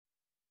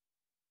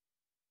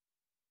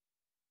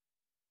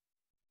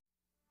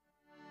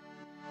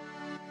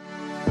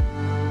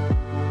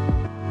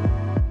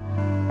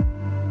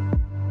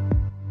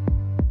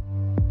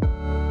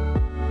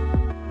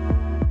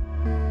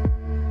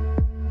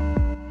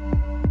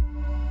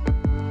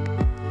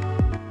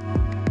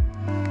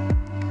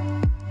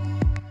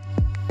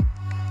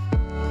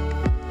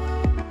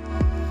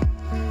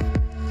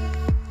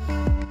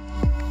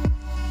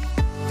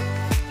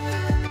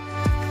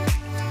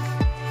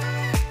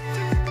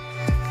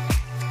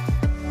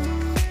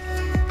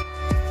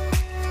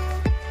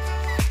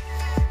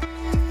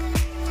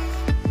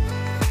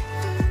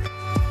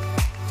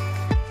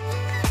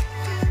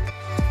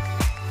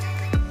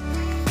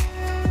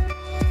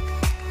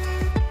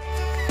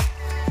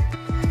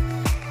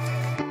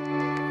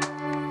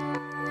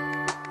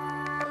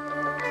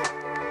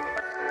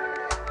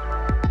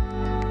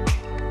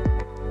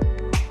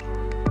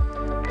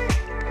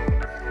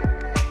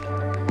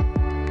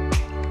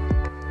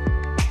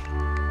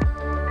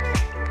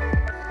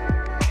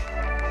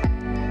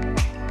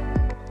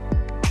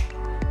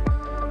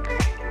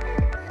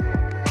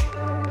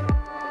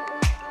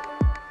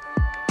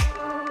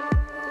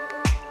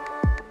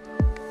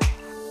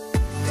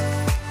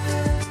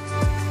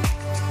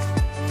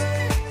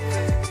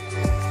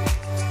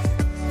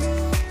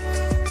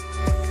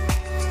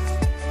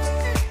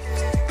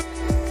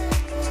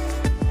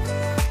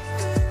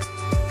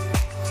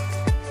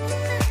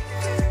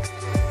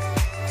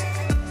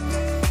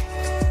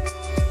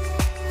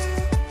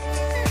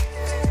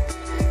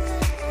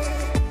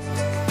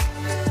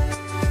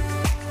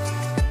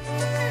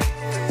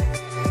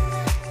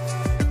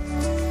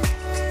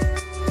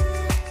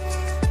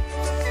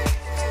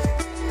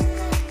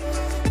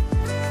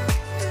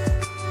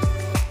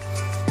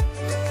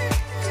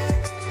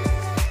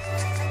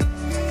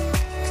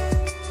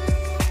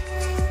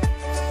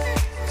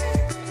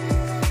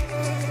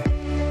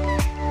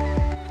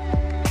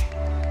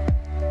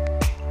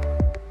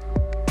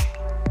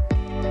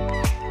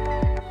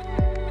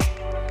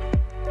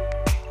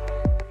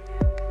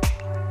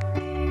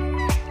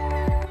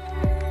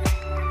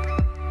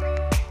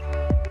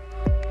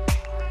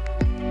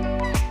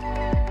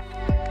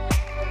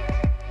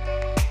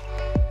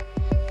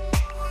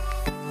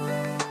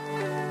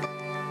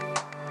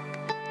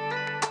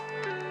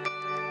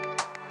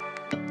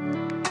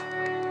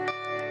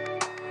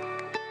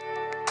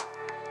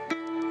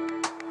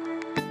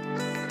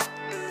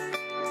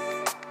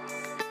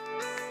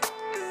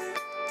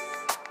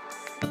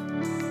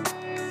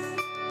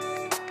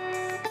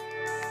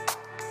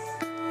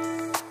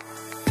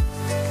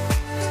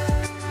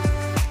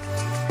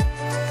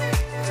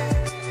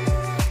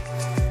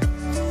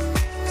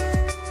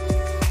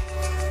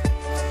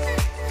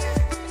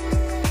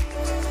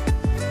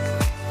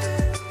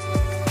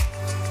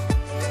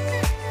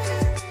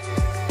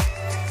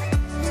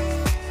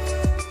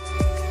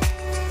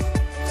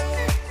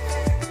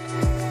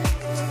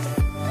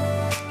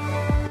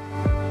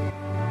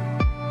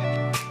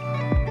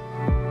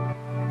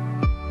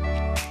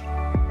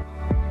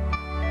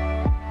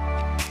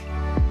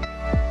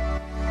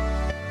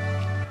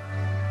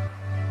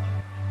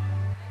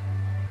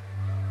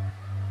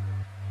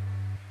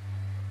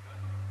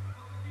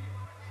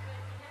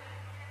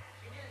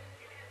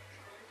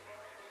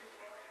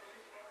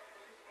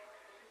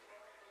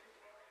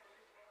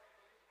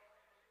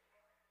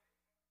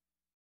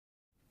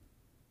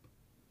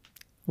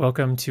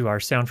Welcome to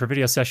our Sound for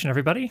Video session,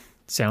 everybody.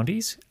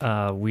 Soundies.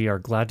 We are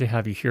glad to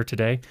have you here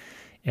today,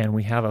 and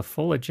we have a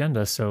full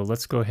agenda, so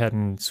let's go ahead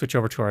and switch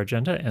over to our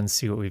agenda and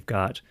see what we've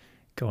got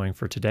going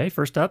for today.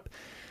 First up,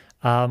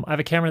 I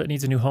have a camera that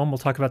needs a new home. We'll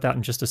talk about that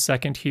in just a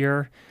second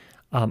here.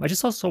 I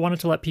just also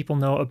wanted to let people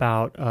know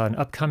about an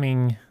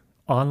upcoming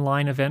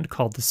online event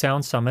called the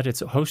Sound Summit.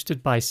 It's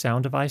hosted by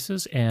Sound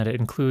Devices, and it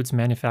includes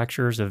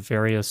manufacturers of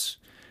various,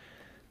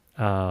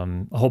 a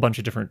whole bunch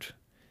of different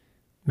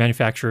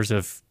manufacturers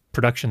of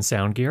production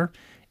sound gear.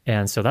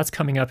 And so that's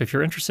coming up. If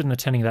you're interested in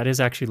attending, that is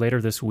actually later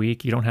this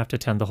week. You don't have to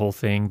attend the whole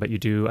thing, but you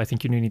do. I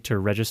think you need to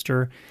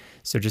register.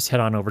 So just head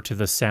on over to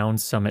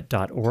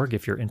thesoundsummit.org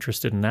if you're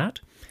interested in that.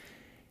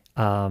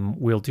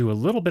 We'll do a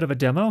little bit of a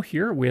demo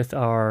here with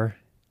our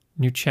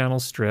new channel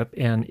strip.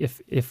 And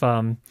if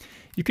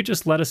you could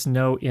just let us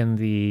know in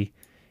the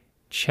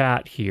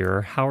chat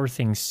here, how are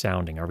things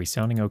sounding? Are we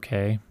sounding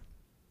okay?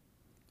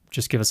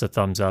 Just give us a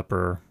thumbs up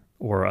or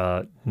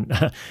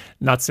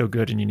not so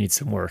good and you need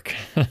some work.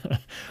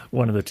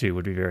 One of the two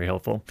would be very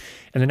helpful.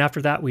 And then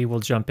after that, we will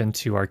jump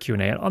into our Q&A.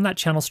 And on that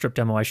channel strip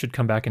demo, I should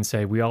come back and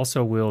say, we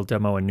also will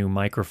demo a new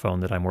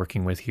microphone that I'm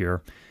working with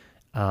here.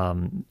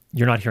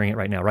 You're not hearing it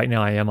right now. Right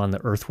now, I am on the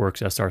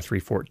Earthworks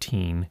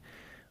SR314,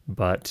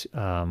 but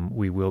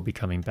we will be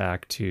coming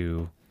back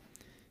to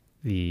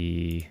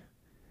the...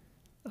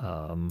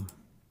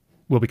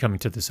 we'll be coming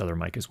to this other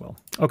mic as well.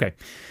 Okay,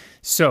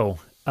 so...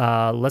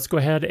 let's go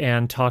ahead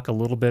and talk a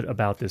little bit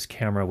about this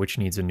camera, which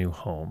needs a new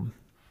home.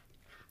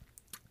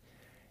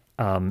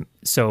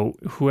 So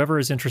whoever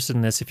is interested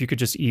in this, if you could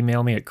just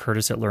email me at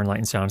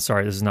curtis@learnlightandsound.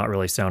 Sorry, this is not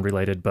really sound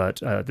related,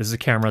 but this is a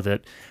camera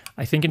that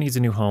I think it needs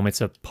a new home.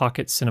 It's a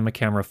Pocket Cinema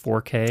Camera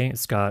 4K.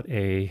 It's got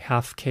a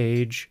half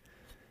cage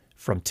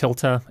from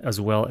Tilta,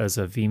 as well as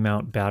a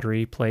V-mount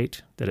battery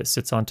plate that it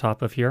sits on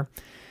top of here.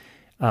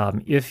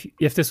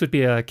 If this would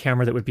be a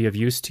camera that would be of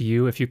use to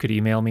you, if you could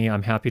email me,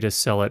 I'm happy to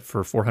sell it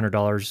for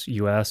 $400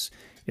 US.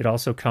 It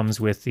also comes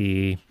with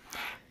the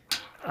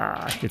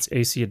its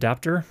AC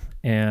adapter,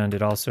 and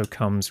it also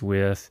comes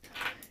with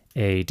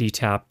a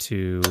D-tap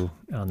to,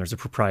 there's a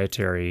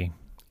proprietary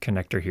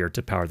connector here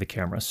to power the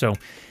camera. So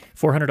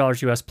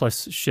 $400 US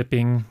plus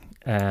shipping,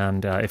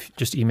 and if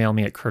just email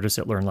me at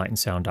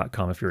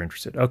curtis@learnlightandsound.com if you're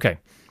interested. Okay,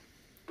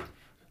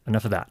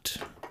 enough of that.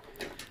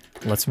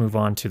 Let's move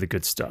on to the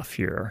good stuff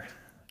here.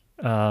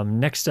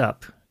 Next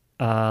up,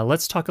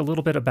 let's talk a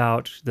little bit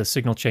about the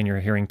signal chain you're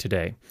hearing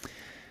today.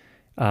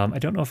 I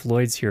don't know if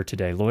Lloyd's here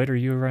today. Lloyd, are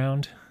you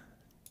around?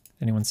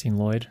 Anyone seen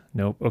Lloyd?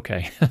 Nope.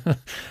 Okay.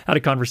 Had a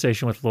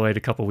conversation with Lloyd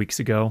a couple weeks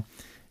ago.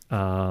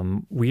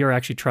 We are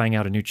actually trying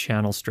out a new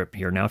channel strip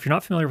here. Now, if you're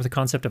not familiar with the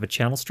concept of a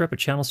channel strip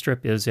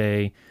is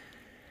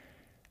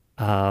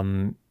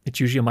it's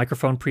usually a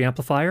microphone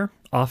preamplifier.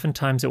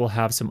 Oftentimes it will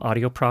have some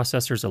audio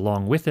processors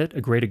along with it.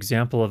 A great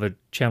example of a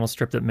channel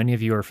strip that many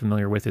of you are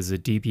familiar with is the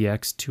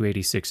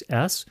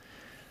DBX286S.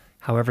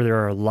 However,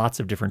 there are lots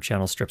of different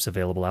channel strips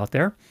available out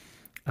there.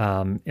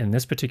 In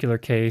this particular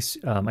case,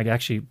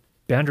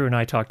 Bandrew and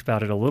I talked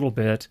about it a little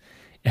bit,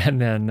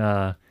 and then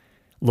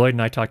Lloyd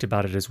and I talked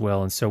about it as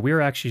well. And so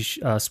we're actually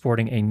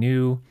sporting a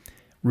new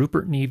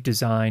Rupert Neve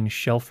design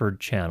Shelford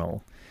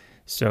channel.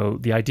 So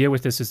the idea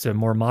with this is a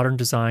more modern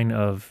design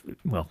of,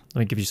 well, let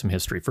me give you some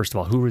history. First of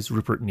all, who is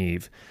Rupert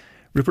Neve?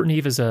 Rupert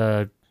Neve is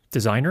a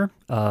designer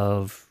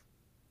of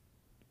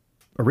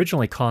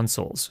originally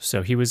consoles.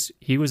 So he was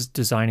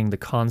designing the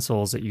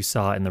consoles that you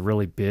saw in the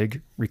really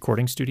big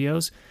recording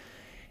studios.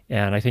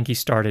 And I think he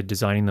started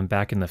designing them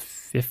back in the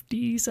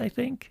 50s, I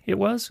think it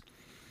was.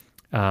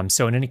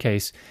 So in any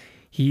case,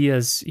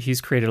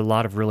 he's created a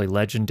lot of really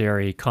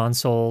legendary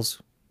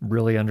consoles,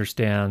 really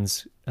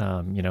understands,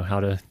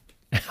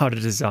 how to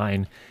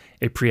design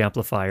a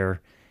preamplifier,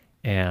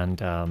 and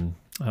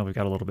we've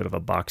got a little bit of a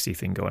boxy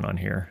thing going on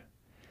here.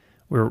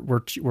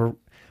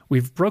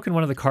 We've broken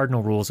one of the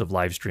cardinal rules of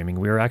live streaming.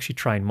 We are actually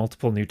trying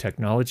multiple new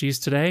technologies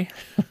today,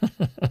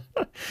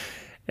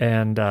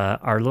 and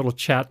our little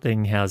chat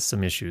thing has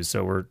some issues.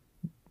 So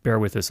bear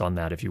with us on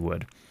that if you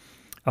would.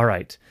 All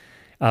right.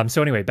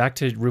 So anyway, back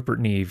to Rupert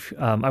Neve.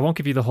 I won't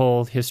give you the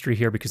whole history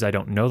here because I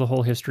don't know the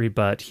whole history,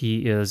 but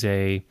he is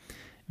a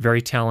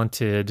very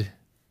talented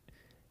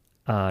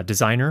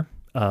designer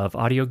of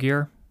audio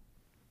gear,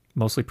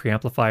 mostly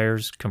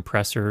preamplifiers,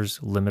 compressors,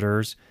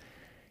 limiters,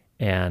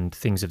 and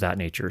things of that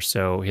nature.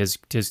 So his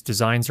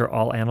designs are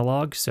all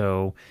analog.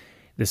 So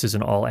this is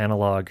an all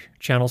analog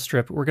channel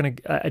strip.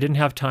 I didn't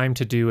have time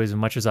to do as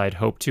much as I'd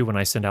hoped to when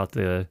I sent out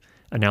the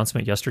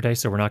announcement yesterday.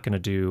 So we're not going to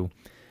do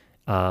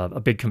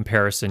a big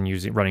comparison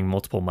running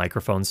multiple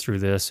microphones through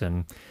this.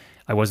 And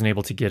I wasn't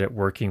able to get it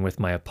working with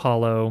my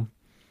Apollo.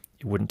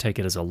 It wouldn't take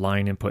it as a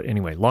line input.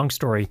 Anyway, long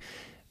story.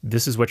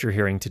 This is what you're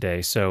hearing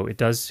today. So it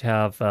does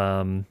have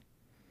the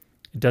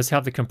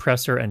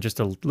compressor and just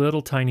a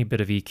little tiny bit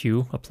of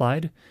EQ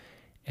applied.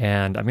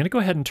 And I'm going to go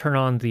ahead and turn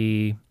on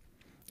it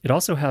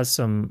also has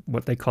some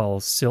what they call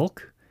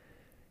silk,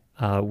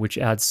 which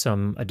adds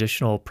some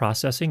additional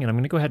processing. And I'm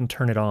going to go ahead and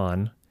turn it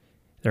on.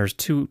 There's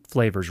two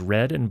flavors,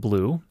 red and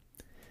blue.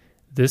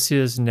 This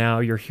is now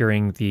you're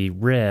hearing the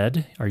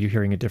red. Are you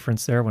hearing a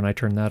difference there when I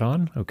turn that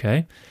on?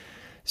 Okay.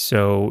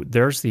 So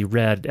there's the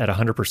red at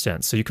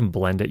 100%. So you can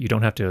blend it. You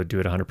don't have to do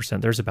it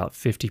 100%. There's about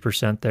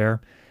 50% there.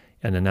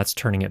 And then that's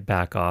turning it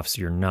back off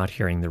so you're not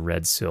hearing the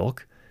red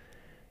silk.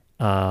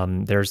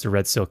 There's the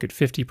red silk at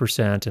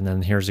 50%. And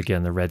then here's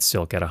again the red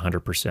silk at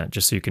 100%,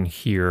 just so you can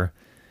hear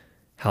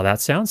how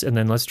that sounds. And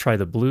then let's try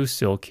the blue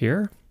silk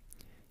here.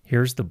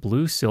 Here's the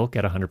blue silk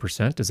at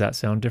 100%. Does that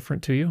sound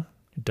different to you?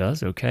 It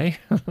does, okay.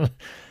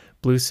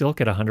 Blue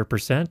silk at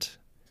 100%.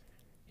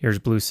 Here's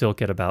blue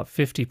silk at about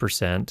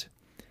 50%.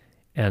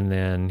 And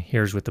then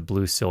here's with the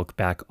blue silk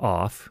back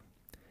off.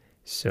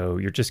 So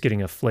you're just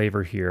getting a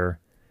flavor here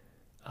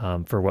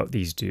for what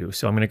these do.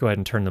 So I'm going to go ahead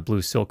and turn the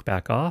blue silk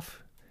back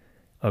off.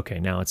 Okay,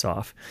 now it's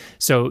off.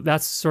 So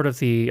that's sort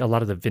of a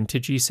lot of the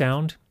vintagey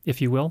sound,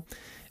 if you will.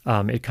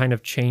 It kind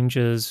of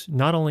changes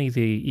not only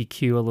the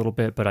EQ a little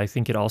bit, but I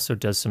think it also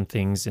does some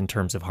things in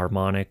terms of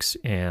harmonics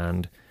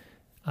and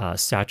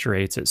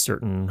saturates at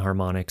certain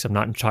harmonics. I'm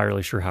not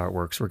entirely sure how it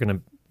works. We're going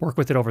to work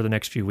with it over the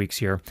next few weeks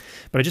here,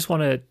 but I just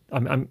wanted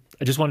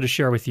to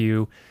share with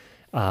you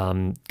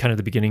kind of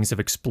the beginnings of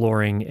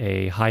exploring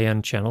a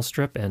high-end channel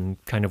strip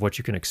and kind of what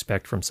you can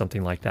expect from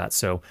something like that.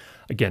 So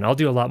again, I'll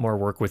do a lot more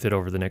work with it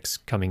over the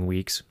next coming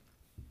weeks,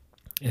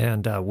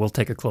 and we'll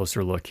take a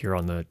closer look here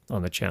on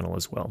the channel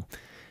as well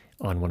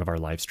on one of our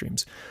live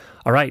streams.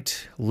 All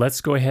right, let's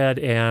go ahead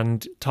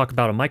and talk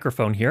about a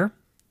microphone here.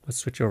 Let's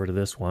switch over to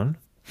this one.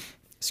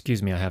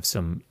 Excuse me, I have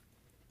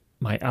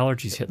my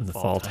allergies hit in the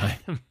fall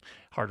time.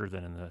 Harder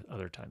than in the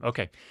other time.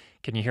 Okay,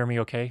 can you hear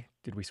me okay?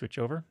 Did we switch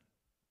over?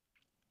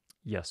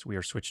 Yes, we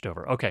are switched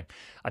over. Okay,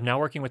 I'm now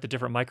working with a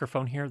different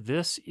microphone here.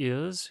 This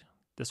is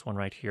this one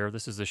right here.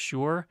 This is the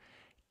Shure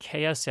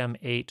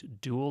KSM8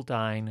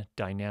 Dualdyne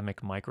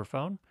dynamic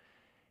microphone.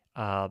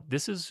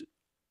 This is,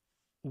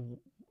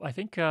 I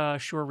think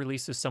Shure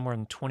released this somewhere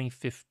in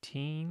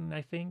 2015,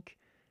 I think.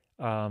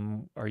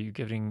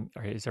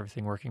 Is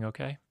everything working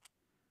okay?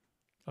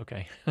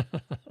 Okay. This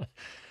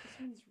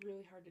one's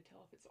really hard to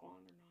tell if it's on or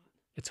not.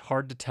 It's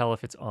hard to tell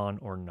if it's on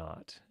or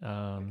not. Like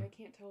I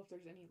can't tell if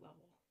there's any level.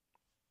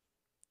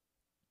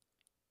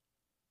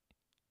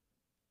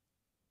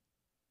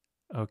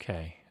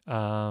 Okay.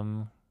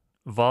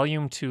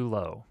 Volume too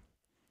low.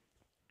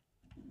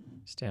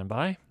 Stand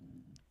by.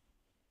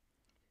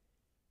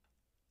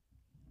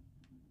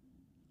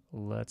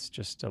 Let's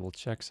just double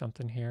check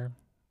something here.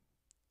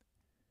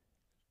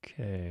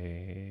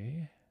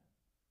 Okay.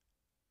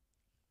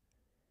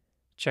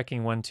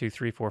 Checking 1, 2,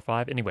 3, 4,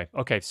 5. Anyway,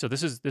 okay, so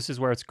this is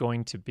where it's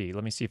going to be.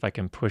 Let me see if I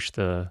can push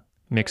the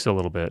mix a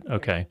little bit.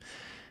 Okay,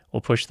 we'll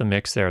push the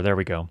mix there. There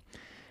we go.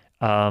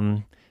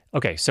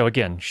 Okay, so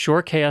again,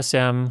 Shure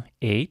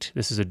KSM8.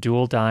 This is a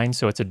Dualdyne,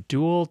 so it's a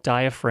dual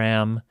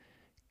diaphragm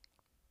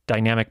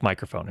dynamic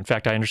microphone. In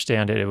fact, I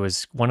understand it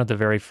was one of the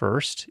very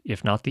first,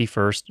 if not the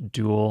first,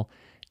 dual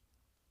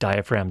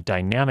diaphragm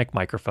dynamic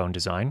microphone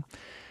design.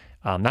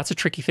 That's a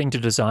tricky thing to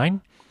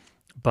design,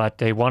 but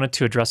they wanted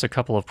to address a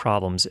couple of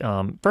problems.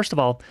 First of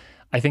all,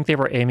 I think they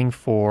were aiming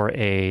for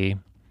a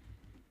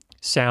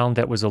sound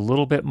that was a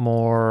little bit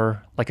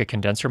more like a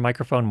condenser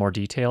microphone, more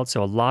detailed.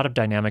 So a lot of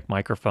dynamic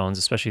microphones,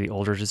 especially the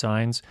older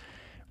designs,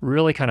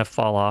 really kind of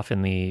fall off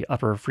in the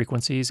upper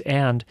frequencies,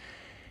 and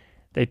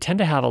they tend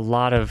to have a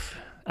lot of,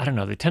 I don't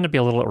know, they tend to be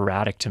a little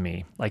erratic to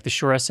me. Like the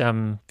Shure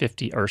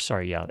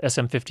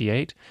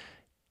SM58,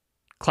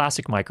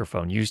 classic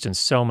microphone used in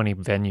so many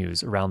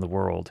venues around the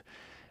world.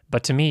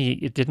 But to me,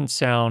 it didn't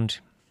sound,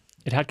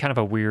 it had kind of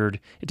a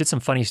weird, it did some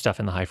funny stuff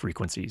in the high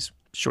frequencies,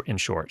 in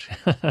short.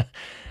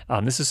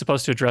 This is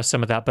supposed to address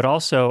some of that, but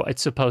also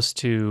it's supposed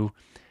to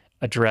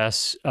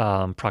address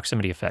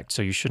proximity effect.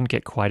 So you shouldn't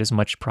get quite as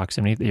much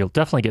proximity. You'll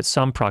definitely get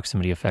some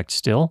proximity effect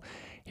still.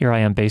 Here I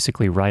am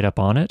basically right up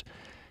on it,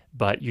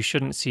 but you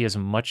shouldn't see as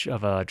much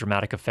of a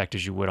dramatic effect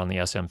as you would on the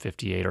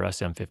SM58 or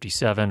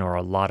SM57 or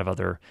a lot of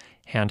other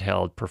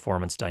handheld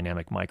performance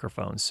dynamic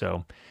microphones.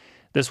 So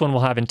this one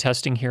we'll have in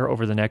testing here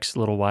over the next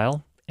little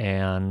while,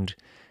 and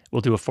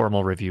we'll do a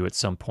formal review at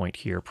some point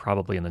here,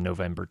 probably in the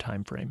November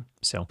timeframe.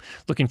 So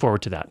looking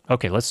forward to that.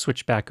 Okay, let's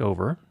switch back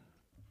over.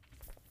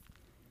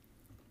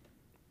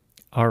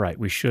 All right,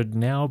 we should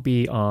now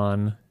be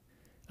on,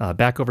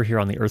 back over here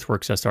on the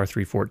Earthworks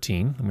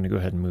SR314. I'm going to go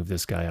ahead and move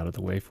this guy out of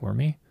the way for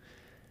me.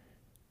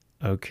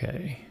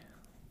 Okay,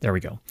 there we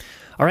go.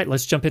 All right,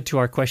 let's jump into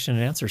our question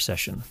and answer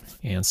session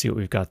and see what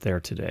we've got there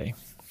today.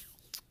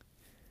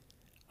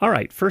 All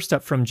right, first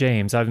up from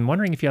James, I've been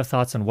wondering if you have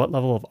thoughts on what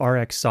level of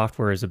RX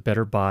software is a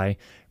better buy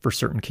for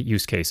certain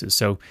use cases.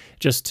 So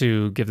just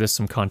to give this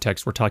some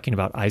context, we're talking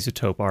about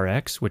Isotope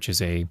RX, which is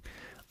a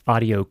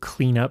audio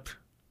cleanup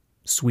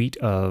suite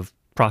of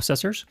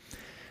processors.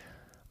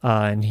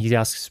 And he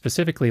asks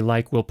specifically,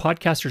 like, will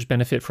podcasters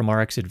benefit from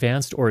RX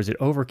Advanced, or is it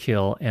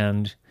overkill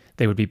and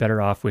they would be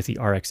better off with the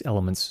RX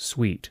Elements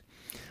suite?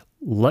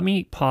 Let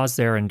me pause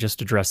there and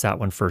just address that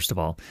one first of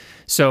all.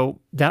 So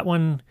that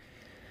one,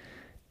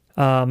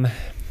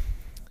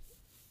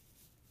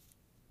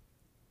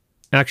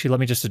 Actually, let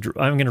me just,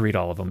 I'm going to read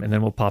all of them, and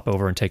then we'll pop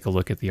over and take a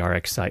look at the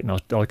RX site, and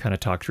I'll kind of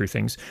talk through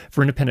things.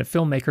 For independent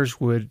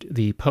filmmakers, would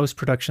the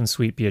post-production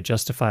suite be a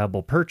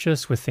justifiable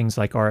purchase with things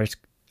like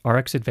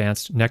RX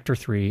Advanced, Nectar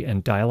 3,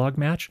 and Dialog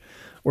Match?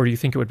 Or do you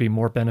think it would be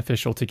more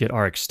beneficial to get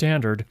RX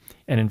Standard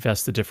and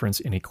invest the difference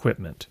in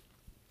equipment?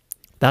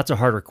 That's a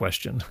harder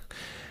question.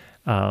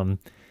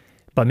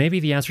 But maybe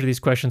the answer to these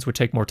questions would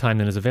take more time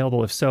than is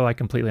available. If so, I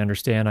completely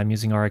understand. I'm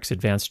using RX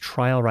Advanced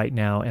trial right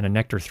now and a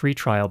Nectar 3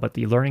 trial, but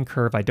the learning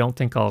curve, I don't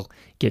think I'll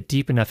get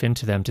deep enough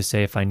into them to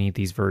say if I need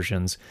these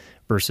versions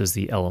versus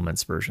the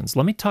Elements versions.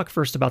 Let me talk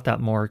first about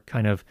that more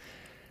kind of,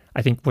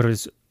 I think what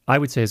is, I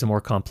would say is a more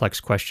complex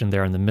question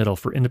there in the middle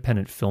for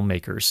independent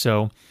filmmakers.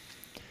 So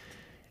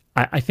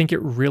I think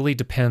it really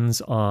depends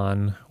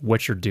on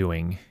what you're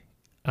doing.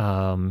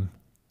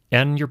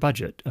 And your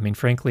budget. I mean,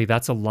 frankly,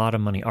 that's a lot of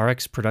money.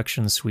 RX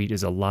Production Suite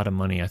is a lot of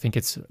money. I think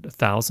it's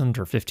 $1,000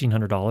 or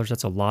 $1,500.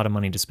 That's a lot of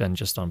money to spend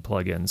just on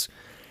plugins.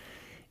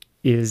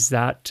 Is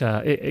that,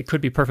 it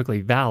could be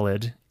perfectly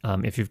valid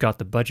if you've got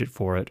the budget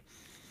for it.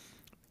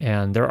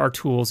 And there are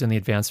tools in the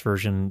advanced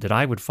version that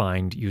I would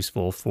find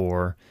useful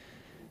for,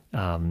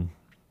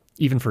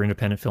 even for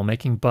independent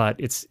filmmaking, but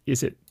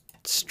is it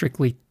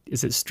strictly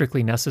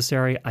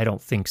necessary? I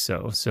don't think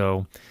so.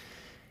 So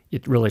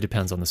it really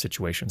depends on the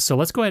situation. So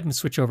let's go ahead and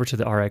switch over to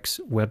the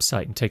RX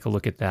website and take a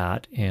look at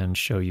that and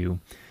show you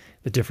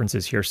the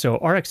differences here. So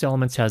RX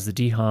Elements has the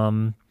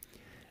DHUM.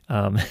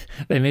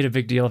 They made a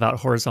big deal about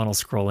horizontal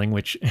scrolling,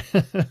 which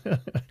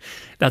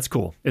that's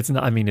cool. It's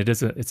not, I mean,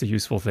 it's a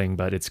useful thing,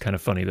 but it's kind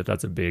of funny that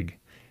that's a big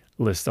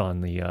list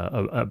on the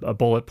a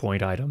bullet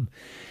point item.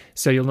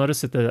 So you'll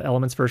notice that the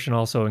Elements version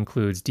also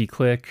includes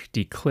declick,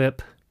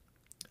 declip,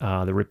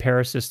 the repair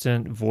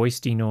assistant,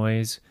 voice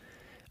denoise,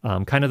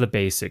 kind of the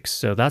basics.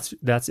 So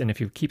that's, and if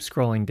you keep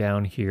scrolling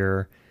down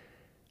here,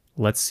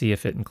 let's see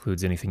if it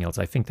includes anything else.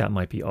 I think that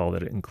might be all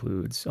that it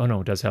includes. Oh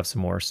no, it does have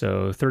some more.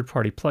 So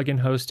third-party plugin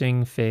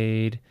hosting,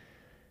 fade,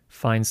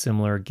 find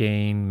similar,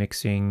 gain,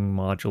 mixing,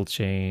 module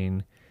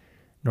chain,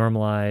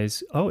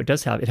 normalize. Oh, it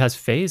has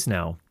phase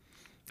now.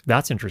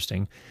 That's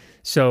interesting.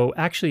 So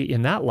actually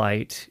in that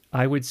light,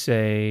 I would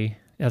say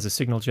as a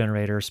signal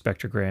generator,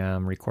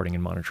 spectrogram, recording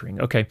and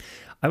monitoring. Okay,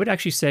 I would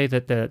actually say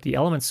that the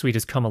Elements suite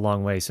has come a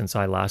long way since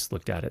I last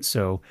looked at it.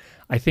 So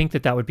I think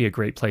that would be a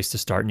great place to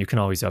start, and you can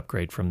always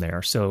upgrade from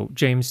there. So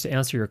James, to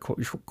answer your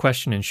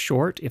question in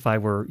short, if I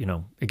were,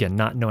 again,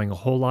 not knowing a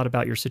whole lot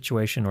about your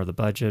situation or the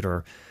budget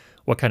or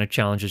what kind of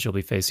challenges you'll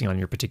be facing on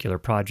your particular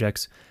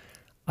projects,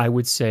 I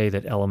would say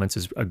that Elements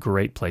is a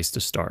great place to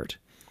start.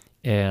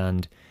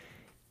 And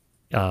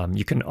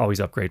you can always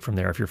upgrade from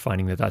there if you're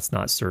finding that that's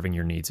not serving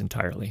your needs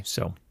entirely.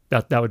 So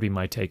that would be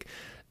my take.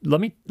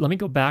 Let me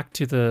go back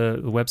to the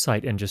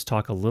website and just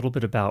talk a little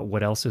bit about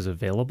what else is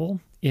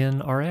available in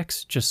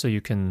RX, just so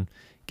you can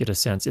get a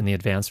sense in the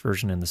advanced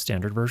version and the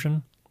standard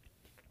version.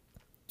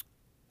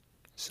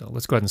 So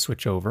let's go ahead and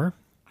switch over.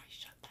 I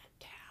shut that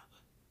tab.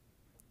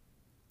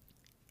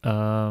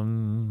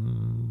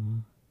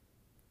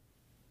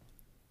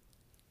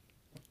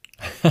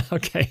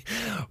 Okay,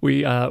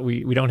 we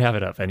don't have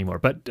it up anymore.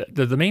 But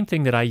the main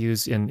thing that I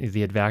use in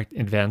the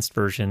advanced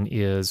version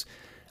is,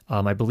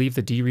 I believe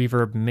the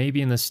D-reverb may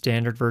be in the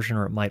standard version,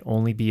 or it might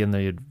only be in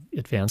the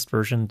advanced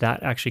version.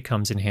 That actually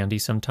comes in handy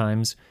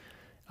sometimes.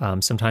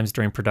 Sometimes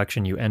during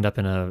production, you end up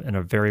in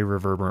a very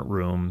reverberant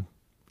room.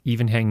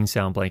 Even hanging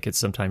sound blankets,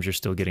 sometimes you're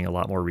still getting a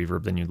lot more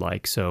reverb than you'd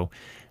like. So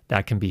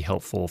that can be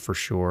helpful for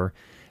sure.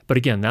 But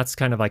again, that's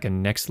kind of like a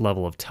next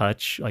level of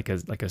touch, like a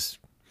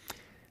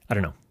I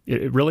don't know.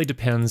 It really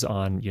depends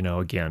on,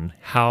 again,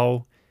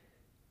 how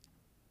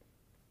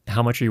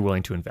much are you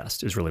willing to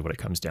invest is really what it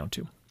comes down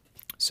to.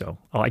 So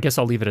I guess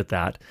I'll leave it at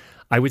that.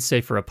 I would say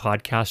for a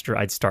podcaster,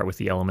 I'd start with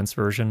the Elements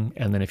version.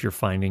 And then if you're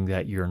finding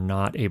that you're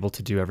not able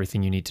to do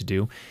everything you need to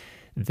do,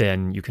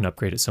 then you can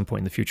upgrade at some point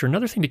in the future.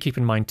 Another thing to keep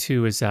in mind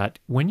too is that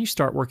when you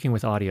start working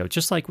with audio,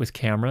 just like with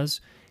cameras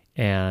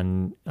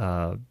and,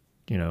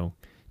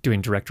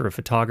 doing director of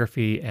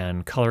photography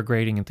and color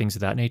grading and things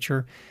of that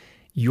nature,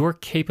 your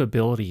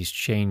capabilities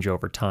change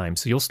over time.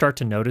 So you'll start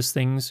to notice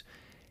things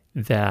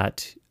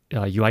that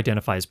you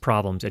identify as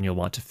problems, and you'll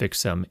want to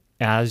fix them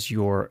as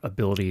your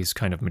abilities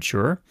kind of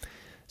mature.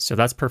 So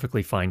that's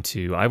perfectly fine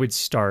too. I would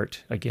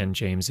start, again,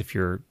 James, if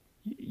you're,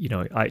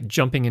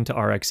 jumping into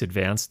RX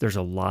Advanced, there's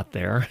a lot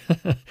there.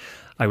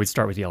 I would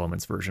start with the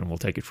Elements version. We'll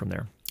take it from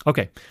there.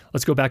 Okay,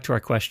 let's go back to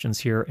our questions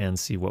here and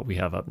see what we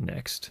have up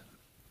next.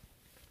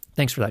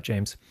 Thanks for that,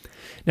 James.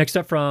 Next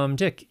up from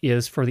Dick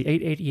is, for the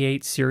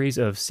 888 series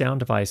of sound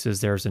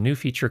devices, there's a new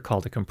feature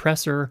called a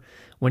compressor.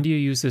 When do you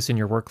use this in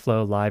your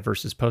workflow, live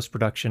versus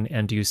post-production?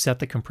 And do you set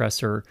the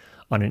compressor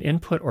on an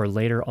input or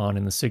later on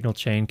in the signal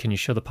chain? Can you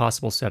show the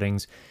possible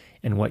settings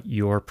and what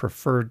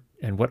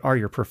are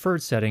your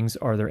preferred settings?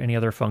 Are there any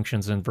other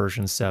functions in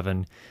version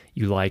 7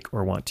 you like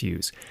or want to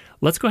use?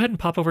 Let's go ahead and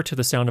pop over to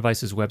the Sound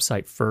Devices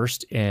website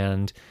first,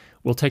 and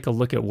we'll take a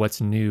look at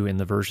what's new in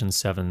the version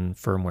 7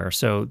 firmware.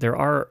 So there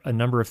are a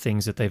number of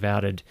things that they've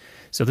added.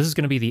 So this is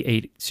going to be the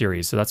 8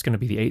 series. So that's going to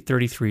be the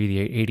 833, the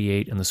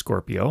 888, and the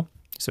Scorpio.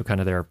 So kind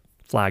of their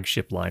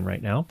flagship line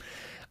right now.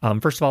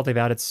 First of all, they've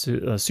added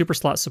super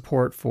slot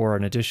support for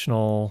an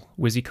additional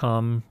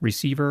WYSICOM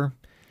receiver,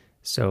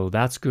 so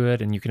that's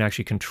good, and you can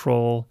actually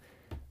control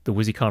the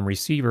WYSICOM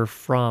receiver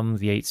from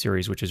the 8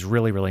 series, which is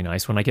really, really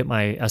nice. When I get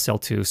my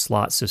SL2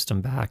 slot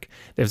system back,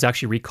 it was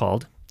actually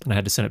recalled, and I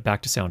had to send it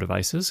back to Sound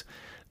Devices.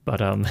 But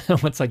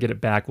once I get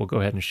it back, we'll go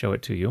ahead and show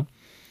it to you.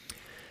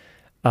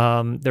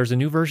 There's a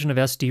new version of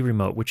SD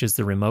Remote, which is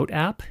the remote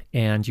app,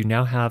 and you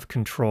now have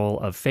control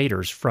of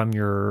faders from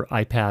your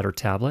iPad or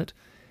tablet,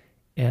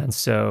 and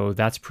so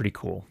that's pretty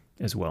cool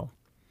as well.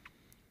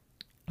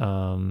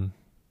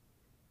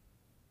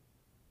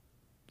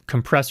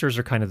 Compressors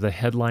are kind of the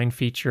headline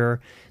feature.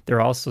 There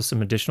are also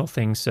some additional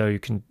things. So you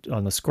can,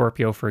 on the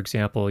Scorpio, for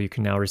example, you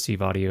can now receive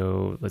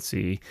audio. Let's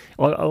see.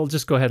 I'll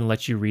just go ahead and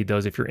let you read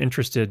those if you're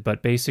interested.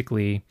 But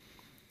basically,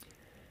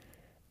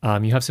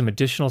 you have some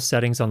additional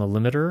settings on the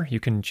limiter.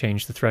 You can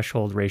change the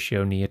threshold,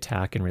 ratio, knee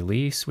attack, and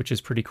release, which is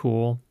pretty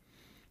cool.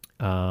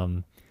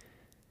 And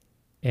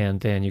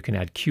then you can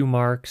add cue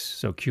marks,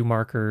 so cue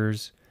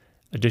markers,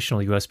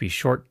 additional USB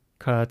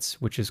shortcuts,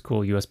 which is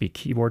cool, USB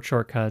keyboard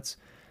shortcuts.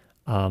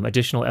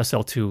 Additional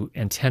SL2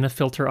 antenna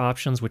filter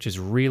options, which is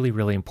really,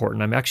 really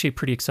important. I'm actually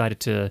pretty excited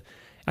to,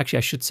 actually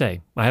I should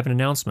say, I have an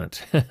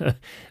announcement that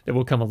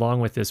will come along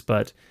with this,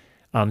 but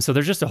so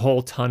there's just a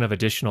whole ton of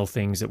additional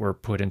things that were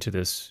put into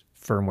this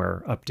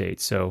firmware update.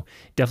 So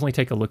definitely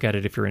take a look at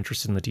it if you're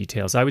interested in the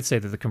details. I would say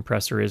that the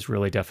compressor is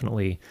really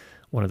definitely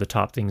one of the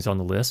top things on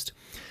the list.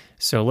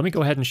 So let me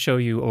go ahead and show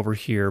you over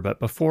here, but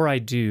before I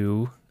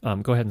do,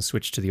 go ahead and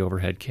switch to the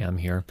overhead cam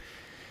here.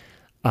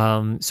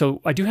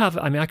 So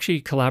I'm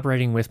actually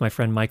collaborating with my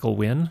friend Michael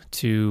Wynn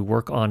to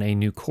work on a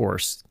new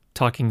course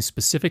talking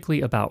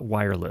specifically about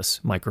wireless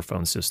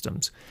microphone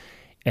systems.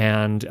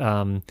 And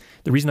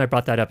the reason I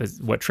brought that up is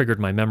what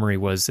triggered my memory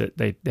was that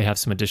they have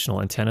some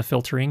additional antenna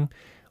filtering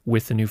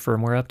with the new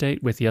firmware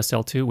update with the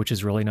SL2, which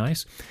is really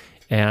nice.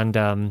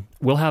 And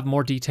we'll have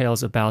more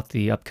details about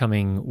the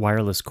upcoming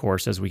wireless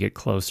course as we get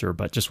closer,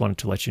 but just wanted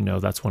to let you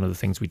know that's one of the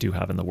things we do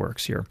have in the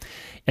works here.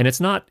 And it's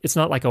not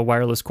like a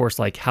wireless course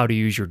like how to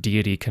use your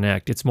Deity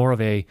Connect. It's more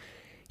of a,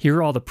 here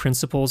are all the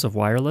principles of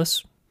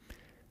wireless,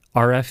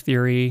 RF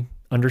theory,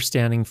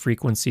 understanding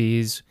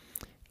frequencies,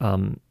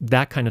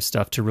 that kind of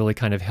stuff to really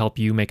kind of help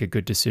you make a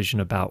good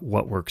decision about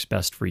what works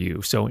best for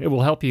you. So it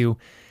will help you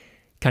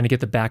kind of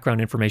get the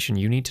background information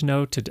you need to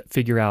know to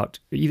figure out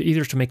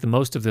either to make the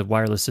most of the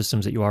wireless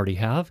systems that you already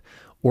have,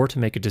 or to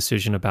make a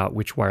decision about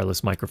which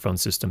wireless microphone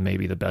system may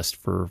be the best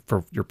for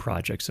your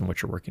projects and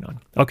what you're working on.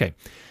 Okay,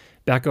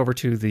 back over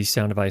to the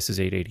Sound Devices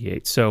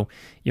 888. So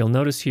you'll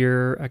notice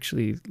here,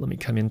 actually, let me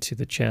come into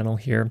the channel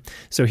here.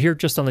 So here,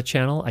 just on the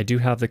channel, I do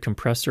have the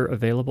compressor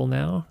available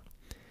now.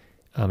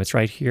 It's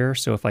right here.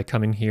 So if I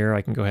come in here,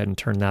 I can go ahead and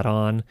turn that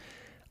on.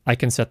 I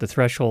can set the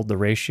threshold, the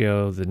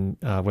ratio,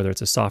 whether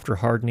it's a soft or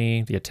hard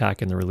knee, the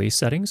attack and the release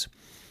settings.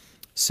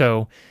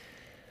 So,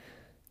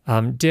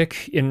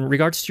 Dick, in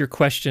regards to your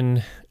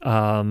question,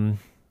 I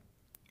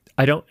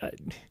don't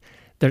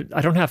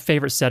have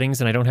favorite settings,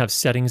 and I don't have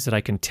settings that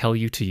I can tell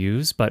you to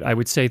use, but I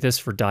would say this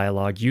for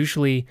dialogue.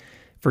 Usually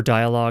for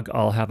dialogue,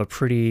 I'll have a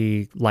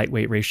pretty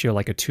lightweight ratio,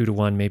 like a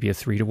 2-to-1, maybe a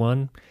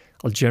 3-to-1.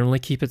 I'll generally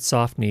keep it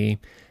soft knee.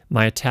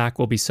 My attack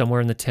will be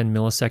somewhere in the 10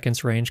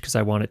 milliseconds range because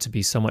I want it to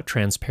be somewhat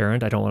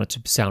transparent. I don't want it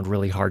to sound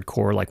really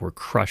hardcore, like we're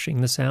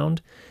crushing the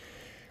sound.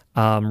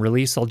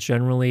 Release, I'll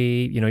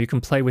generally, you can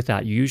play with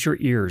that. You use your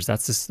ears.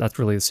 That's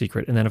really the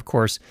secret. And then, of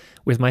course,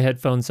 with my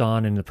headphones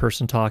on and the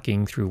person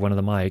talking through one of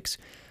the mics,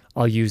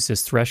 I'll use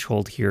this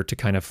threshold here to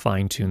kind of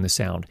fine-tune the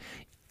sound.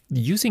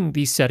 Using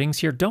these settings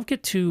here, don't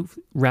get too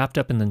wrapped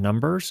up in the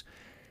numbers.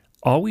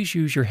 Always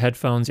use your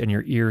headphones and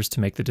your ears to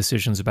make the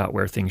decisions about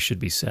where things should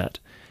be set.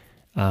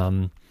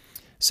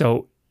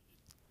 So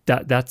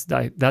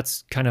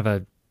that's kind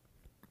of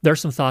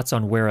there's some thoughts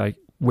on where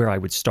I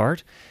would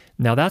start.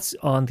 Now that's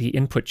on the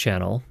input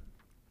channel.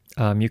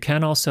 You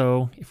can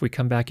also, if we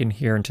come back in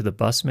here into the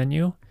bus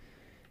menu,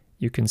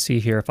 you can see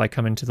here if I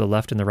come into the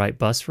left and the right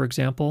bus, for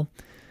example,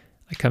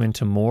 I come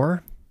into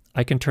more,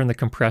 I can turn the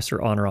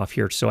compressor on or off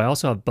here. So I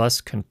also have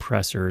bus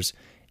compressors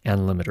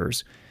and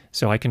limiters.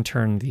 So I can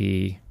turn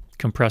the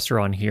compressor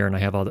on here and I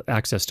have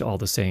access to all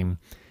the same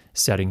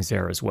settings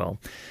there as well.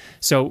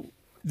 So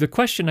the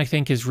question, I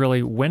think, is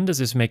really, when does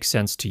this make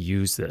sense to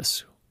use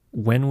this?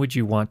 When would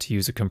you want to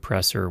use a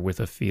compressor with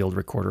a field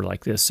recorder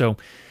like this? So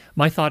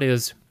my thought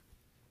is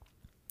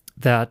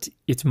that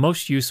it's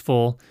most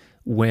useful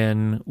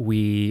when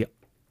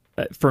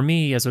for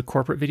me as a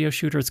corporate video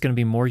shooter, it's going to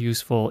be more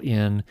useful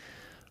in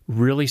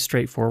really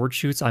straightforward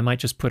shoots. I might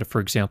just put, for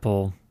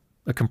example,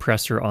 a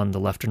compressor on the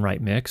left and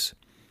right mix,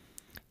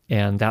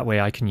 and that way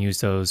I can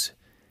use those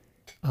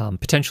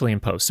potentially in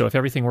post. So if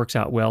everything works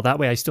out well, that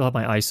way I still have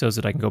my ISOs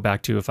that I can go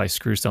back to if I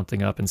screw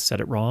something up and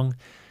set it wrong.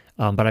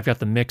 But I've got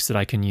the mix that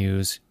I can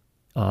use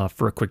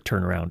for a quick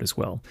turnaround as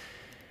well.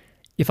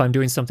 If I'm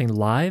doing something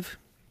live,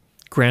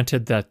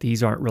 granted that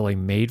these aren't really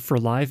made for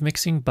live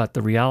mixing, but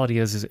the reality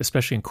is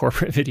especially in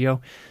corporate video,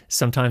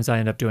 sometimes I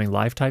end up doing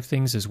live type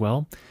things as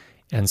well.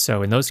 And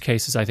so in those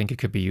cases, I think it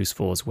could be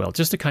useful as well,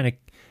 just to kind of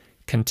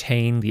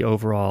contain the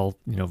overall,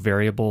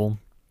 variable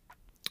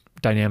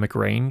dynamic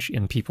range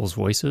in people's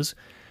voices.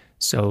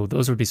 So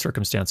those would be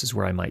circumstances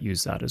where I might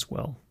use that as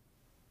well.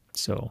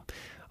 So,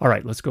 all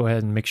right, let's go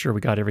ahead and make sure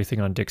we got everything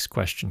on Dick's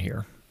question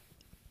here.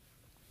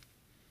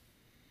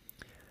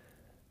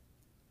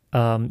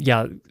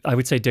 Yeah, I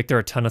would say, Dick, there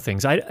are a ton of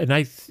things.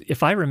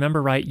 If I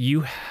remember right,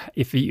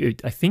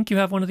 I think you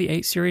have one of the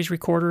 8 series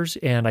recorders,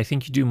 and I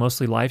think you do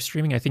mostly live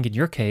streaming. I think in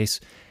your case,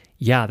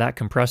 yeah, that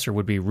compressor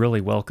would be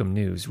really welcome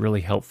news,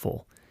 really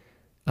helpful,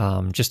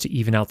 just to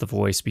even out the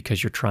voice,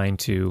 because you're trying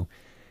to,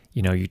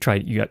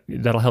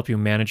 that'll help you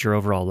manage your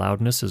overall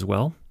loudness as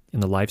well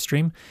in the live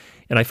stream.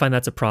 And I find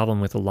that's a problem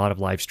with a lot of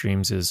live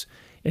streams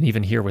and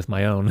even here with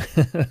my own,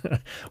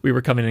 we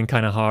were coming in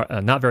kind of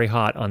hot, not very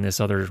hot on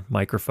this other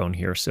microphone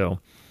here. So,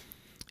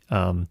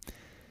 but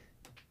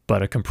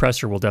a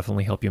compressor will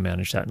definitely help you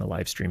manage that in a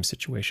live stream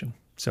situation.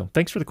 So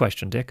thanks for the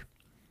question, Dick.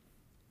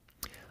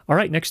 All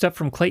right, next up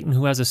from Clayton,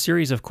 who has a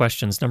series of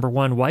questions. Number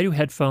 1, why do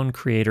headphone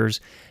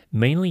creators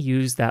mainly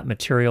use that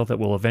material that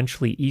will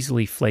eventually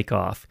easily flake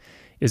off?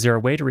 Is there a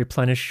way to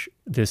replenish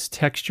this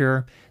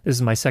texture? This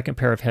is my second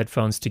pair of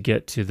headphones to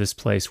get to this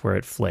place where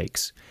it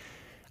flakes.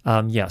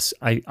 Yes,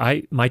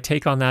 my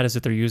take on that is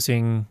that they're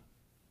using,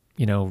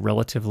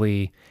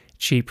 relatively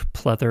cheap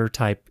pleather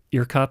type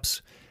ear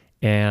cups,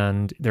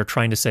 and they're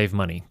trying to save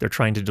money. They're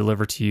trying to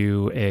deliver to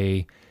you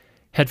a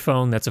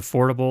headphone that's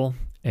affordable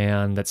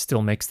and that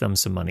still makes them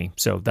some money.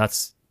 So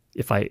that's,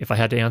 if I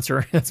had to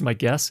answer, that's my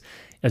guess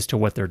as to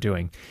what they're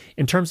doing.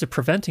 In terms of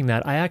preventing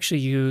that, I actually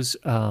use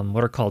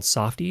what are called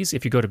softies.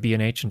 If you go to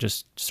B&H and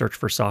just search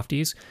for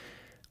softies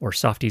or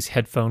softies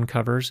headphone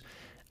covers,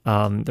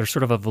 they're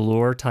sort of a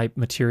velour type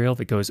material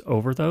that goes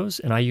over those,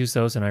 and I use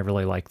those and I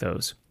really like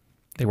those.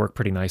 They work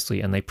pretty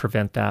nicely and they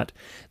prevent that.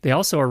 They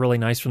also are really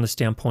nice from the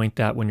standpoint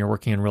that when you're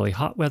working in really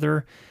hot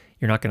weather,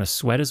 you're not going to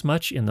sweat as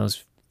much in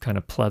those kind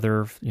of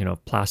pleather,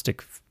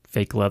 plastic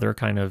fake leather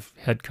kind of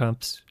head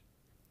cups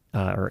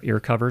or ear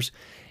covers.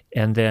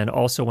 And then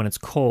also when it's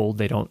cold,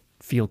 they don't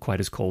feel quite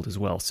as cold as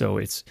well. So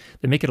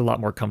they make it a lot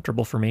more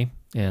comfortable for me,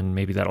 and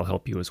maybe that'll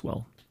help you as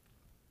well.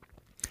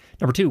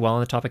 Number 2, while on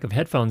the topic of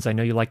headphones, I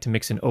know you like to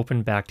mix in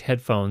open-backed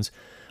headphones.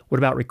 What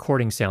about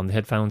recording sound? The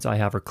headphones I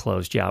have are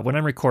closed. Yeah, when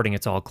I'm recording,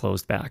 it's all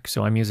closed back.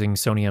 So I'm using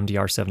Sony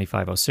MDR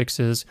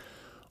 7506s,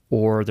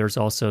 or there's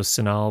also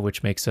Sonal,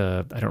 which makes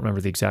I don't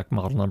remember the exact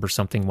model number,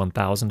 something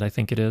 1000, I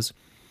think it is.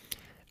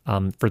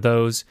 For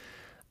those,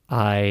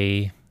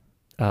 I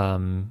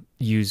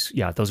use,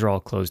 those are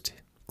all closed.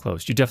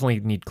 You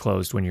definitely need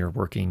closed when you're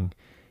working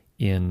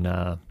in,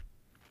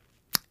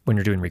 when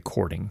you're doing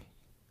recording.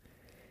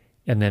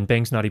 And then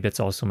Bang's Naughty Bits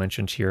also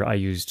mentioned here, I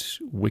used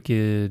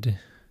Wicked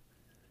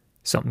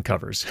something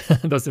covers.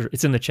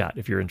 It's in the chat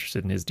if you're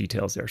interested in his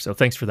details there. So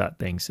thanks for that,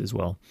 Bangs, as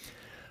well.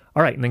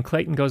 All right, and then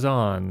Clayton goes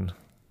on.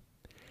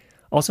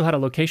 Also had a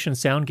location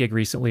sound gig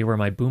recently where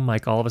my boom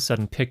mic all of a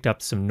sudden picked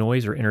up some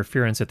noise or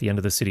interference at the end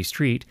of the city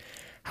street.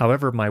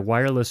 However, my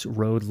wireless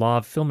Rode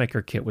Lav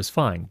Filmmaker kit was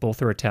fine.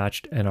 Both are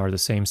attached and are the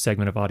same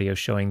segment of audio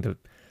showing the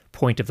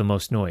point of the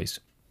most noise.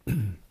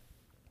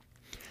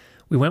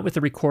 We went with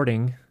the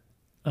recording.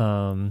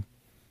 Because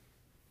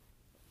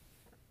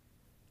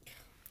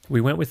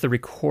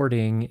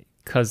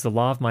the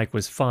lav mic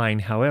was fine.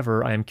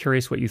 However, I am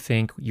curious what you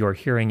think you're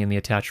hearing in the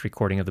attached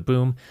recording of the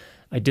boom.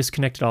 I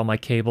disconnected all my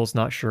cables,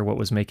 not sure what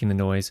was making the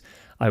noise.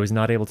 I was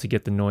not able to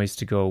get the noise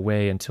to go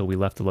away until we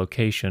left the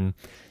location.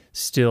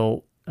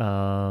 Still,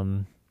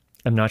 I'm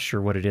not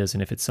sure what it is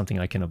and if it's something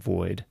I can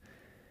avoid.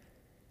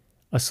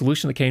 A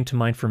solution that came to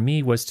mind for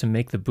me was to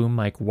make the boom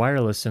mic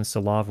wireless since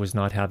the lav was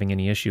not having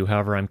any issue.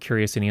 However, I'm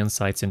curious any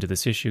insights into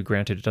this issue.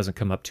 Granted, it doesn't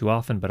come up too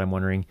often, but I'm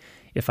wondering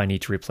if I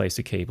need to replace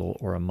a cable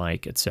or a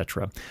mic,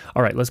 etc.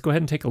 All right, let's go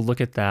ahead and take a look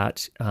at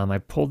that. I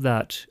pulled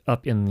that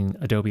up in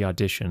Adobe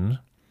Audition.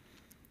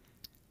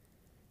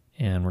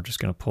 And we're just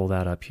going to pull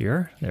that up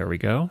here. There we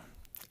go.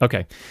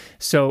 Okay,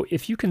 so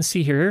if you can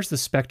see here, here's the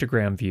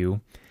spectrogram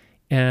view.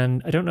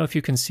 And I don't know if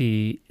you can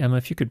see, Emma,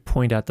 if you could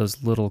point at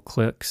those little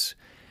clicks.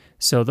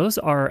 So those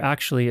are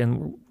actually,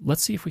 and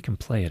let's see if we can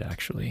play it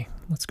actually.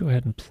 Let's go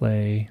ahead and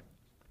play.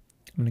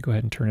 I'm going to go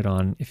ahead and turn it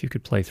on if you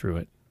could play through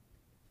it.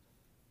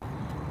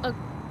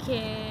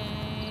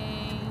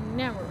 Okay,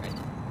 now we're ready.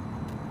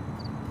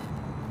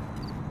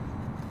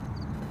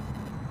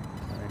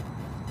 Sorry.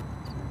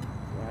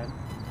 Go ahead.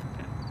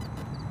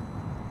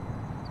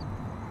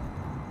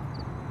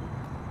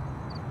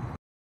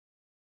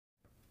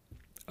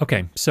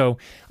 Okay, so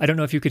I don't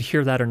know if you could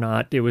hear that or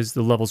not. The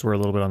levels were a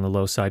little bit on the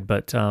low side,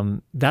 but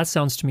that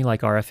sounds to me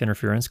like RF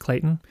interference,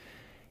 Clayton.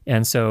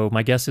 And so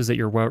my guess is that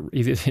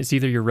it's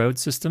either your Rode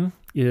system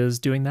is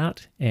doing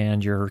that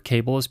and your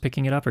cable is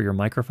picking it up or your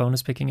microphone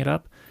is picking it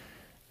up,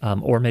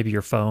 or maybe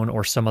your phone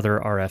or some other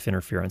RF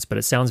interference. But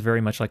it sounds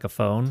very much like a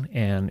phone,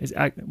 and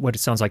what it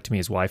sounds like to me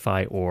is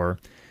Wi-Fi or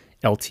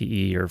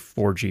LTE or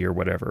 4G or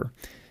whatever.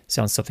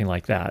 Sounds something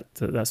like that,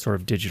 that sort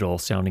of digital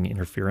sounding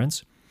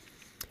interference.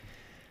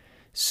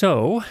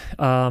 So,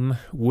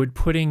 would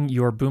putting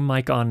your boom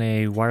mic on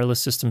a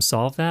wireless system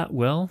solve that?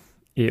 Well,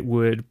 it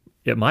would.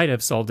 It might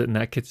have solved it in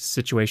that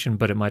situation,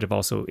 but it might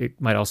also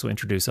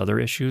introduce other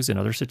issues in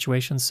other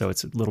situations. So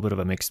it's a little bit of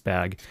a mixed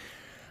bag.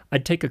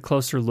 I'd take a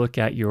closer look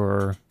at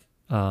your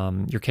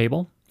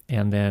cable,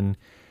 and then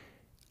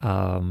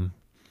I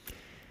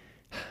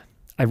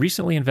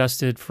recently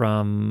invested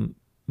from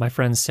my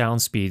friend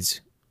Sound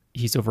Speeds.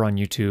 He's over on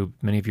YouTube.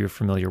 Many of you are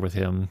familiar with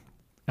him,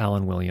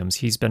 Alan Williams.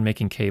 He's been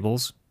making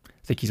cables. I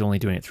think he's only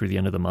doing it through the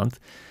end of the month,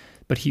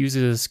 but he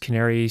uses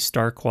Canary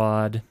Star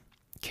Quad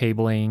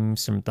cabling,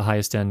 some of the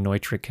highest end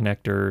Neutrik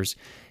connectors.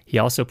 He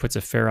also puts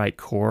a ferrite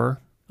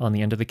core on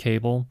the end of the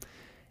cable.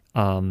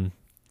 You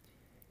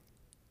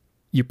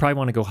probably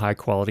want to go high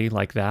quality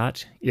like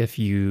that if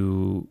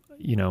you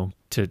know,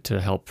 to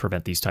help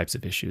prevent these types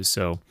of issues.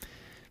 So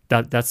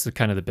that's the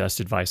kind of the best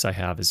advice I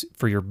have is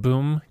for your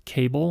boom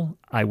cable,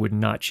 I would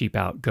not cheap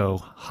out. Go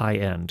high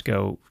end,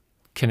 go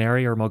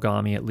Canary or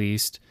Mogami at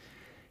least,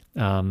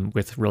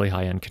 with really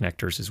high end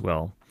connectors as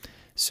well.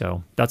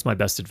 So that's my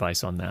best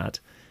advice on that.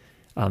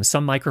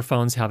 Some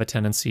microphones have a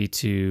tendency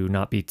to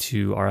not be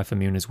too RF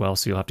immune as well,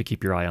 so you'll have to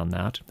keep your eye on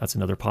that. That's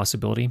another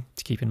possibility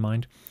to keep in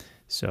mind.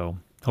 So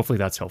hopefully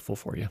that's helpful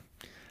for you.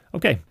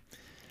 Okay,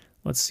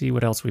 let's see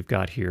what else we've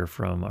got here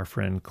from our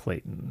friend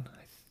Clayton.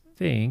 I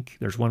think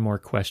there's one more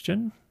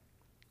question.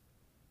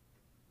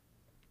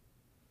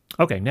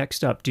 Okay,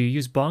 next up, do you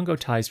use bongo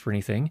ties for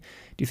anything?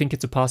 Do you think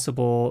it's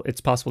possible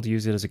to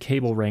use it as a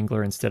cable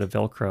wrangler instead of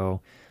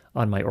Velcro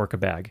on my Orca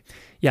bag?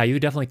 Yeah, you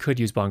definitely could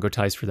use bongo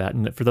ties for that.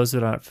 And for those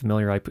that aren't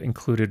familiar, I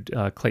included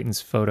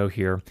Clayton's photo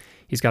here.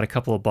 He's got a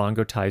couple of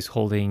bongo ties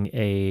holding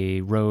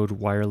a Rode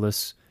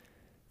wireless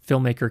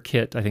filmmaker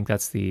kit. I think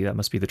that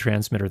must be the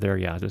transmitter there.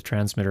 Yeah, the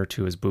transmitter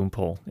to his boom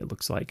pole, it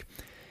looks like.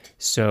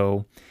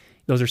 So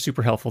those are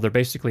super helpful. They're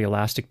basically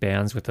elastic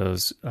bands with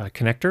those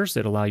connectors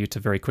that allow you to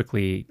very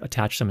quickly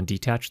attach them and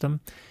detach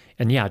them.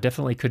 And yeah,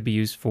 definitely could be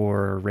used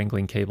for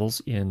wrangling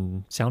cables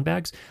in sound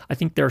bags. I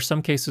think there are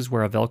some cases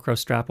where a Velcro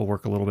strap will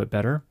work a little bit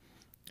better,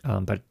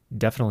 but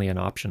definitely an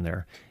option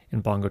there.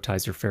 And bongo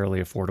ties are fairly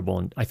affordable,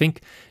 and I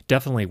think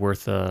definitely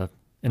worth an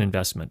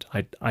investment.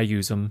 I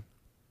use them.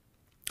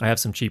 I have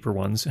some cheaper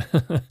ones.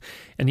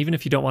 And even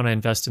if you don't want to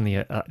invest in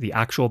the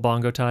actual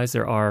bongo ties,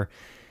 there are,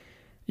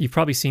 you've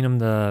probably seen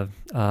them,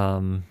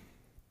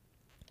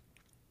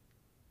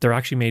 they're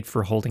actually made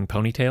for holding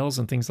ponytails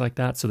and things like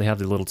that. So they have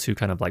the little two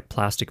kind of like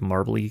plastic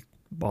marbly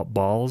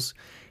balls,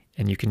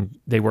 and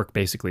they work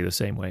basically the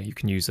same way. You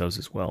can use those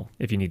as well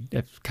if you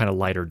need kind of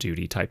lighter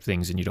duty type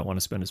things and you don't want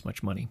to spend as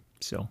much money.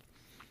 So,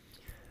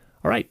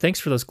 all right,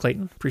 thanks for those,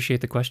 Clayton. Appreciate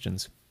the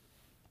questions.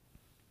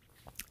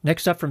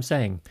 Next up from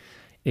Sang,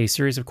 a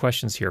series of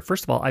questions here.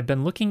 First of all, I've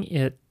been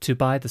looking to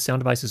buy the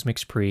Sound Devices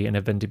MixPre and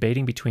have been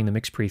debating between the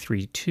MixPre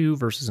 3.2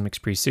 versus the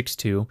MixPre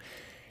 6.2.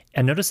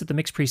 And notice that the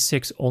MixPre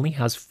 6 only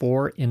has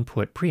 4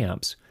 input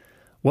preamps.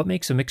 What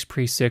makes a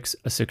MixPre 6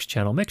 a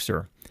 6-channel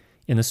mixer?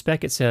 In the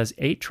spec it says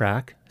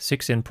 8-track,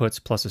 6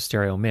 inputs plus a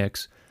stereo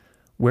mix.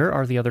 Where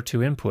are the other 2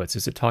 inputs?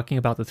 Is it talking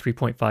about the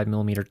 3.5mm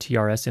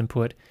TRS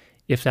input?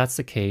 If that's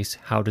the case,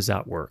 how does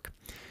that work?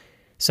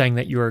 Saying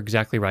that you are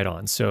exactly right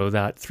on. So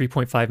that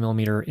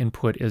 3.5mm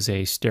input is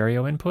a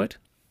stereo input.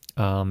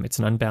 It's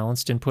an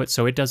unbalanced input,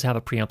 so it does have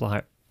a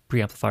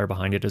preamplifier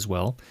behind it as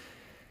well.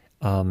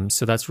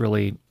 So that's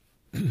really...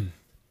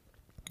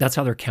 that's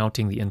how they're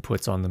counting the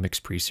inputs on the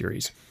MixPre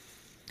series.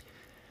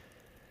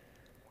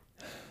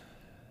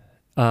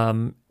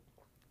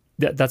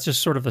 That's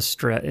just sort of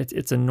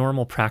it's a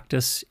normal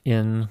practice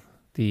in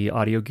the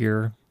audio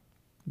gear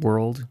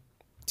world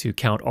to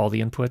count all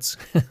the inputs.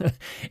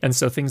 And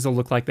so things will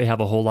look like they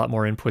have a whole lot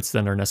more inputs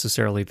than are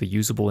necessarily the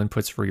usable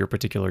inputs for your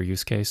particular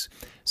use case.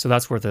 So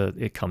that's where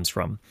it comes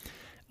from.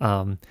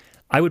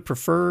 I would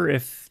prefer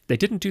if they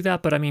didn't do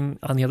that, but I mean,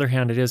 on the other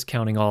hand, it is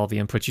counting all the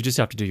inputs. You just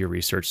have to do your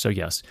research. So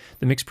yes,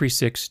 the MixPre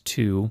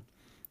 6.2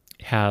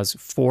 has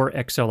 4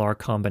 XLR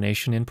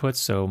combination inputs,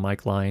 so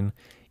mic line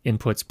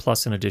inputs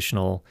plus an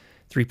additional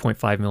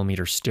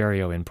 3.5mm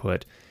stereo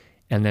input.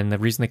 And then the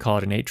reason they call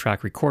it an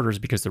 8-track recorder is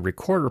because the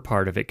recorder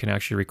part of it can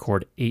actually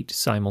record 8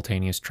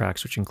 simultaneous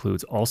tracks, which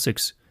includes all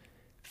 6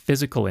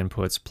 physical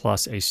inputs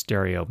plus a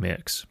stereo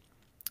mix.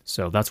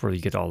 So that's where you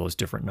get all those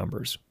different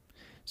numbers.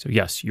 So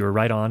yes, you're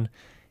right on,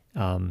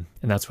 and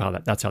that's how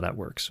that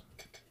works.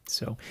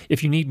 So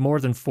if you need more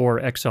than 4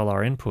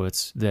 XLR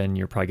inputs, then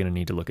you're probably going to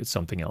need to look at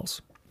something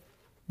else,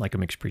 like a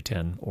MixPre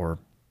 10 or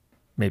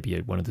maybe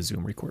one of the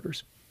Zoom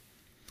recorders.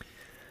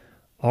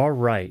 All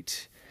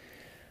right.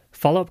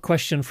 Follow-up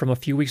question from a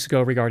few weeks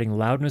ago regarding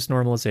loudness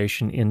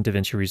normalization in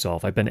DaVinci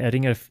Resolve. I've been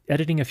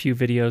editing a few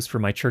videos for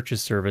my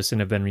church's service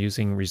and have been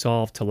using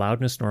Resolve to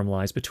loudness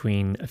normalize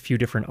between a few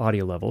different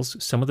audio levels.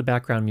 Some of the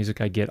background music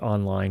I get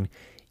online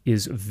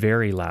is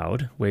very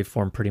loud,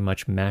 waveform pretty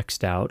much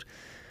maxed out,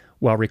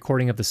 while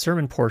recording of the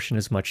sermon portion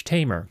is much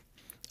tamer.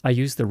 I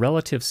use the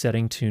relative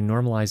setting to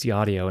normalize the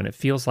audio, and it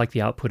feels like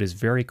the output is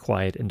very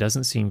quiet and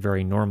doesn't seem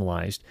very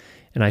normalized,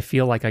 and I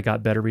feel like I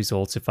got better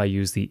results if I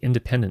use the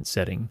independent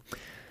setting.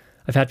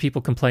 I've had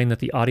people complain that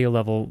the audio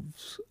level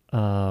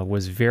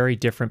was very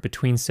different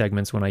between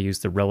segments when I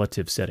used the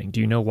relative setting. Do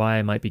you know why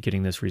I might be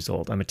getting this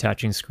result? I'm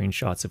attaching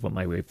screenshots of what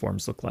my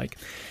waveforms look like.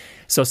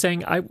 So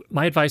saying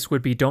my advice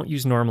would be don't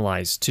use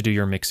normalize to do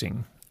your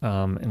mixing.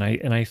 And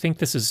I think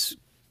this is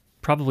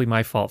probably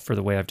my fault for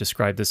the way I've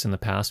described this in the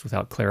past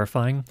without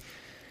clarifying.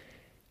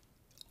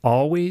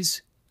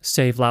 Always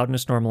save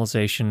loudness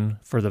normalization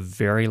for the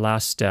very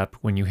last step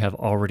when you have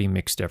already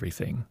mixed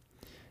everything.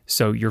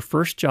 So your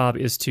first job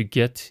is to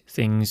get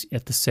things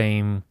at the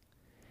same.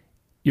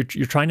 You're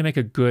trying to make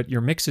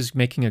your mix is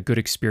making a good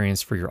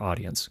experience for your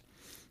audience.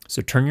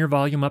 So turn your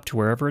volume up to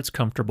wherever it's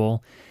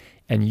comfortable,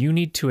 and you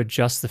need to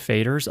adjust the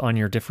faders on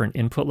your different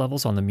input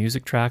levels on the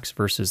music tracks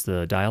versus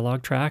the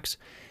dialogue tracks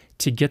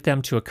to get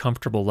them to a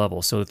comfortable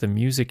level so that the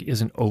music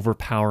isn't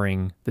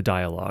overpowering the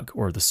dialogue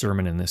or the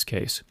sermon in this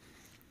case.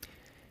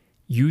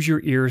 Use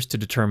your ears to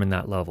determine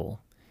that level.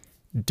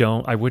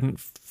 I wouldn't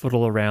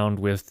fiddle around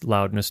with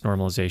loudness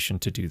normalization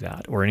to do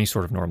that, or any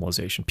sort of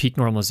normalization. Peak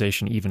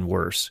normalization, even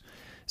worse.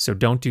 So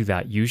don't do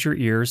that. Use your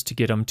ears to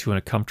get them to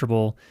a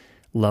comfortable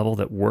level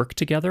that work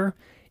together.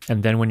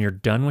 And then when you're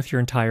done with your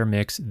entire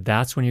mix,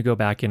 that's when you go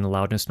back in and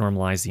loudness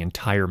normalize the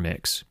entire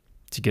mix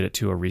to get it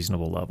to a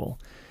reasonable level.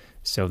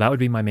 So that would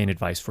be my main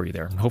advice for you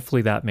there. And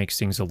hopefully that makes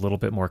things a little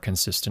bit more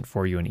consistent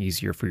for you and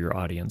easier for your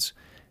audience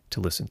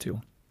to listen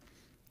to.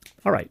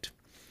 All right.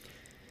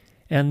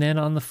 And then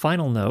on the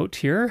final note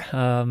here,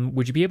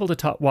 would you be able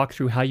to walk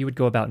through how you would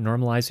go about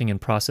normalizing and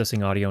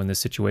processing audio in this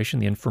situation?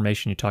 The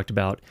information you talked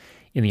about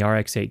in the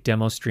RX8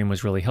 demo stream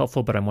was really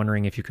helpful, but I'm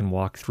wondering if you can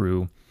walk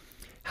through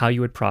how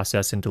you would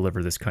process and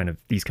deliver these kind of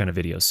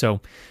videos. So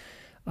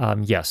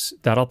yes,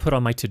 that I'll put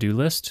on my to-do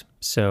list.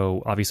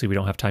 So obviously we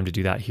don't have time to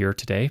do that here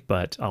today,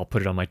 but I'll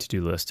put it on my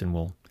to-do list and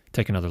we'll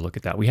take another look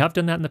at that. We have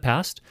done that in the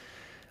past.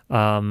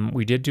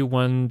 We did do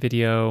one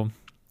video.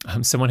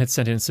 Someone had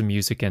sent in some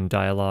music and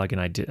dialogue, and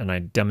I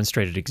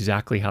demonstrated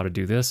exactly how to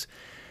do this.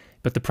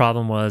 But the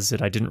problem was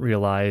that I didn't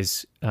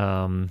realize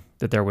that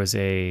there was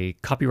a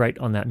copyright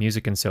on that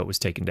music, and so it was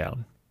taken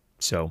down.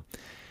 So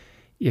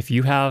if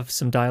you have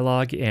some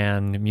dialogue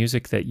and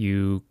music that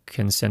you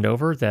can send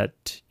over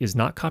that is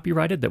not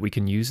copyrighted that we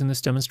can use in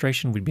this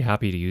demonstration, we'd be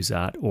happy to use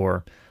that,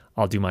 or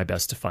I'll do my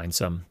best to find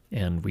some,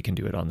 and we can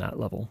do it on that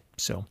level.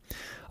 So,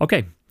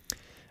 okay,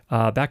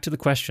 back to the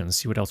questions,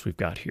 see what else we've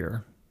got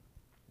here.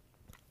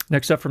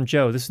 Next up from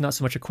Joe, this is not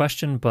so much a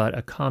question, but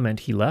a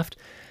comment he left.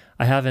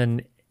 I have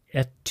an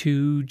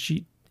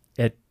Edutige,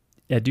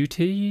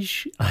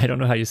 I don't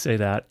know how you say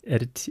that,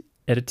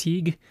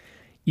 Edutige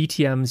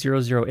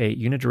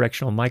ETM008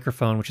 unidirectional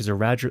microphone, which is a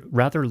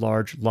rather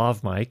large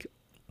lav mic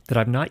that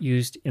I've not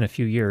used in a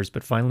few years,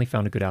 but finally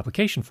found a good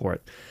application for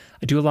it.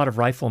 I do a lot of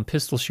rifle and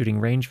pistol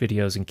shooting range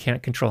videos and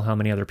can't control how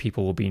many other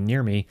people will be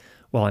near me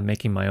while I'm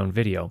making my own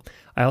video.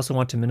 I also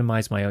want to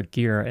minimize my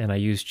gear, and I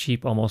use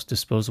cheap, almost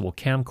disposable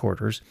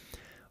camcorders,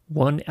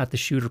 one at the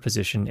shooter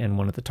position and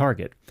one at the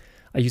target.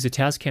 I use a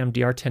Tascam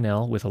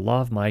DR10L with a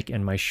lav mic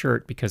and my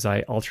shirt because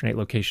I alternate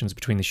locations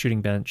between the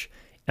shooting bench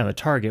and the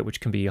target, which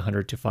can be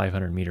 100 to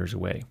 500 meters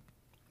away.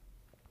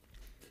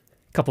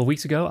 A couple of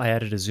weeks ago, I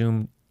added a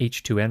Zoom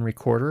H2N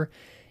recorder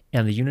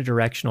and the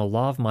unidirectional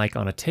lav mic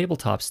on a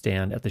tabletop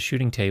stand at the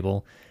shooting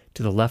table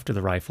to the left of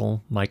the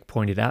rifle, mic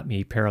pointed at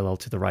me parallel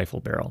to the rifle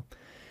barrel.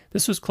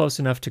 This was close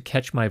enough to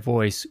catch my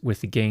voice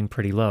with the gain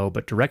pretty low,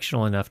 but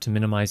directional enough to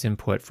minimize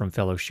input from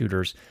fellow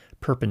shooters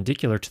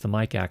perpendicular to the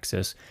mic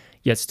axis,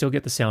 yet still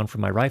get the sound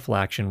from my rifle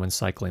action when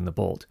cycling the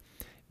bolt.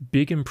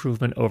 Big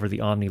improvement over the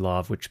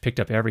OmniLav, which picked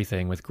up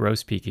everything with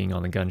gross peaking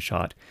on the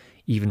gunshot,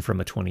 even from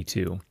a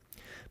 22.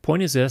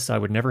 Point is this, I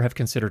would never have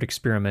considered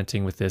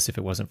experimenting with this if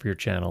it wasn't for your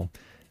channel.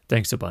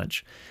 Thanks a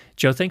bunch.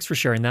 Joe, thanks for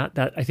sharing that.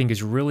 That, I think,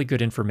 is really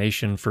good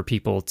information for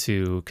people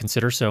to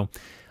consider. So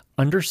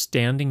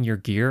understanding your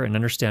gear and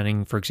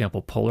understanding, for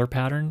example, polar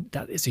pattern,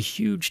 that is a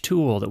huge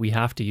tool that we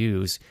have to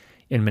use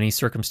in many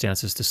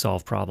circumstances to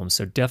solve problems.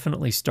 So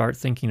definitely start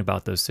thinking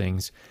about those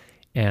things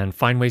and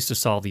find ways to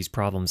solve these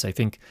problems. I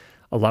think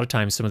a lot of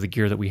times some of the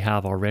gear that we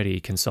have already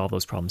can solve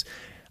those problems.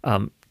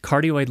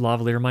 Cardioid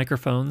lavalier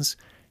microphones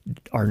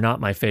are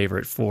not my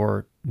favorite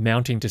for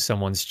mounting to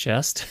someone's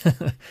chest,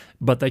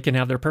 but they can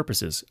have their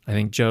purposes. I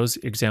think Joe's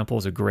example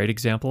is a great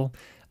example.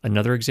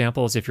 Another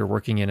example is if you're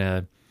working in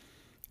a,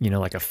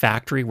 like a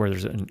factory where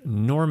there's an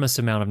enormous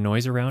amount of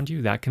noise around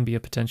you, that can be a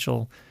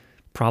potential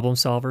problem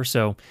solver.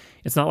 So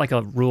it's not like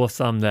a rule of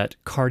thumb that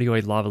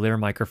cardioid lavalier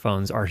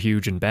microphones are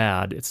huge and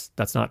bad.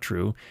 That's not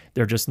true.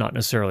 They're just not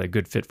necessarily a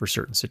good fit for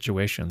certain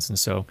situations. And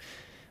so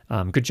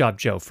good job,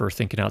 Joe, for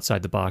thinking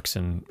outside the box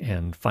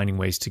and finding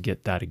ways to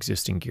get that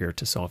existing gear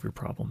to solve your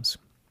problems.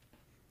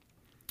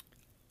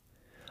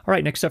 All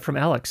right, next up from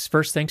Alex.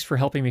 First, thanks for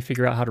helping me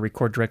figure out how to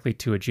record directly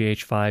to a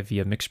GH5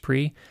 via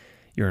MixPre.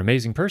 You're an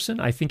amazing person.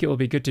 I think it will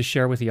be good to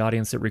share with the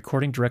audience that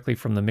recording directly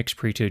from the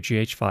MixPre to a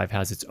GH5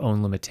 has its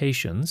own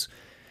limitations.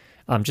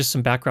 Just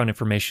some background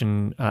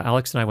information.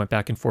 Alex and I went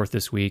back and forth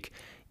this week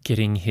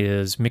getting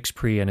his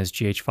MixPre and his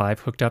GH5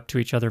 hooked up to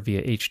each other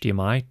via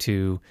HDMI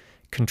to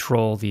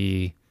control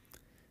the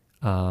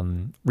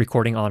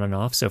recording on and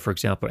off. So for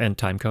example, and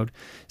time code,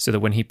 so that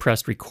when he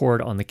pressed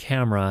record on the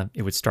camera,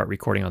 it would start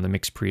recording on the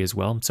mix pre as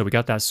well. So we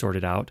got that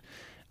sorted out.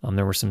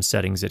 There were some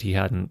settings that he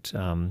hadn't,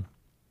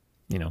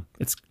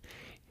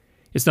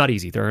 it's not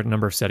easy. There are a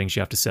number of settings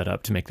you have to set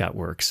up to make that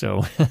work.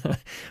 So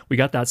we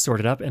got that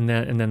sorted up. And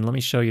then let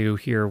me show you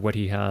here what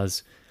he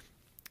has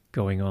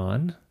going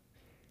on.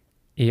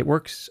 It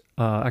works,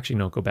 actually,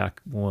 no, go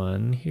back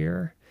one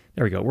here.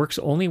 There we go. It works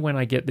only when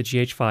I get the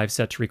GH5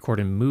 set to record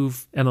in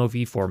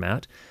MOV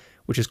format,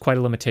 which is quite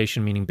a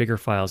limitation, meaning bigger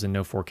files and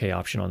no 4K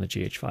option on the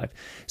GH5.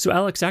 So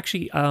Alex,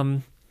 actually,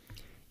 in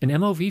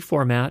MOV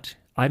format,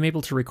 I'm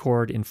able to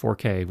record in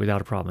 4K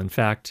without a problem. In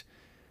fact,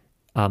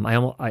 I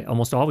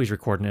almost always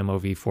record in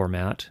MOV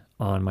format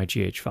on my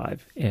GH5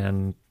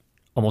 and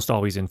almost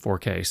always in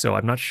 4K. So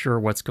I'm not sure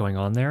what's going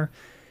on there.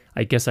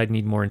 I guess I'd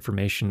need more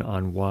information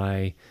on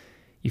why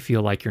you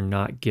feel like you're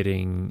not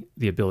getting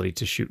the ability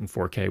to shoot in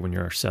 4K when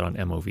you're set on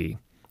MOV,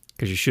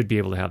 because you should be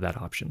able to have that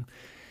option.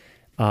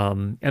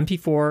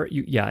 MP4,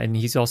 yeah, and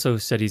he's also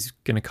said he's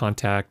going to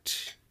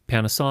contact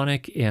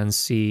Panasonic and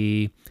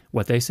see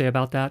what they say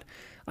about that.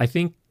 I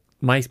think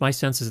my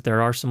sense is that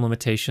there are some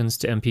limitations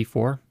to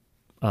MP4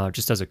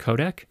 just as a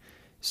codec,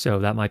 so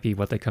that might be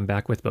what they come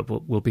back with, but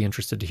we'll be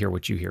interested to hear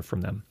what you hear from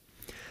them.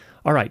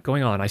 All right,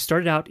 going on. I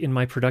started out in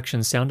my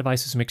production sound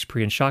devices mix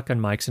pre and shotgun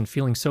mics and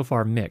feeling so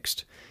far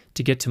mixed.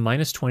 To get to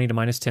 -20 to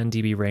 -10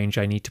 dB range,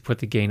 I need to put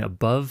the gain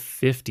above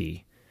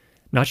 50.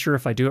 Not sure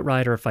if I do it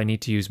right or if I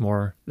need to use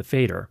more the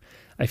fader.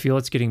 I feel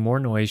it's getting more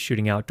noise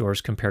shooting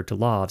outdoors compared to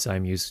lavs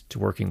I'm used to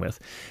working with.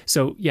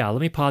 So yeah,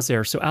 let me pause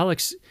there. So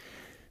Alex,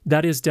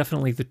 that is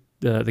definitely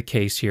the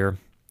case here.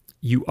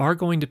 You are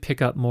going to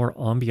pick up more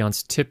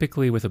ambiance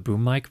typically with a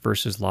boom mic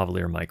versus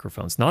lavalier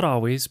microphones. Not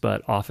always,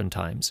 but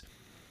oftentimes.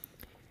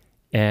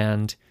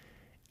 And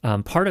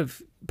part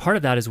of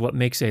that is what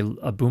makes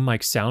a boom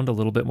mic sound a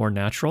little bit more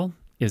natural,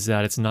 is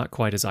that it's not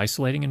quite as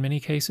isolating in many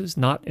cases.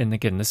 And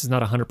again, this is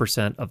not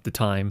 100% of the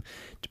time.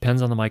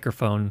 Depends on the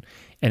microphone.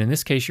 And in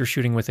this case, you're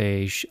shooting with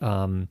a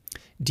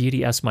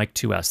Deity S-Mic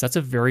 2S. That's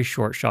a very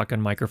short shotgun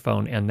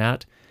microphone, and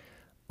that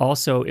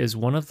also is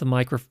one of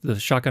the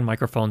shotgun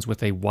microphones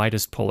with a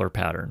widest polar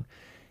pattern.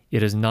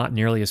 It is not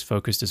nearly as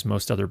focused as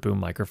most other boom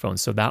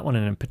microphones. So that one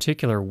in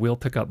particular will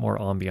pick up more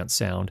ambient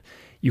sound.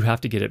 You have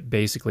to get it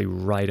basically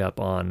right up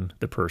on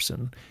the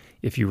person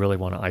if you really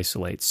want to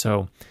isolate.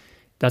 So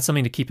that's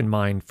something to keep in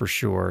mind for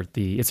sure.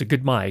 It's a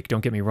good mic,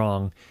 don't get me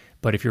wrong,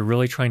 but if you're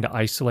really trying to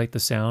isolate the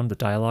sound, the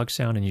dialogue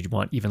sound, and you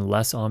want even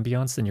less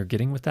ambiance than you're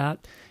getting with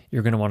that,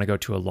 you're going to want to go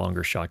to a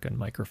longer shotgun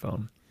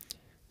microphone.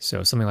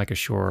 So something like a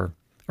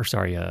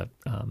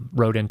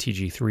Rode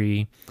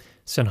NTG3,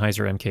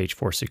 Sennheiser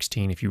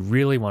MKH416. If you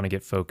really want to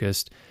get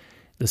focused,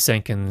 the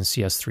Senken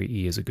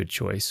CS3E is a good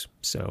choice.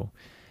 So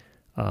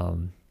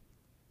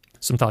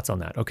some thoughts on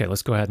that. Okay,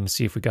 let's go ahead and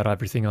see if we got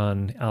everything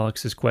on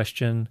Alex's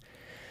question.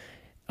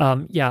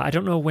 Yeah, I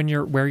don't know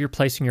where you're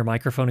placing your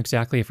microphone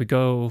exactly. If we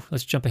go,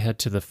 let's jump ahead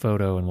to the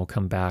photo and we'll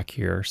come back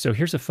here. So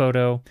here's a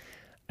photo.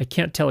 I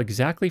can't tell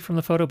exactly from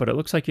the photo, but it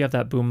looks like you have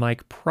that boom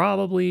mic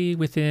probably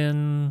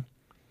within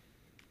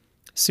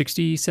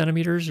 60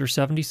 centimeters or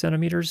 70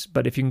 centimeters.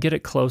 But if you can get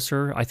it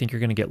closer, I think you're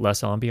going to get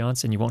less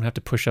ambiance and you won't have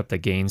to push up the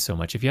gain so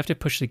much. If you have to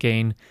push the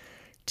gain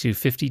to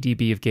 50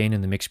 dB of gain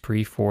in the mix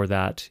pre for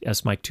that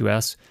S-Mic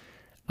 2S,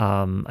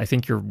 I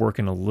think you're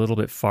working a little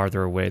bit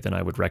farther away than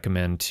I would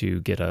recommend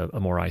to get a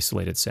more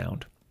isolated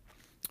sound.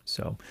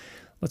 So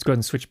let's go ahead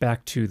and switch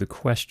back to the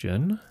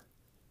question.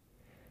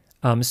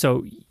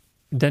 So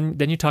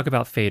then you talk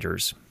about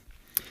faders.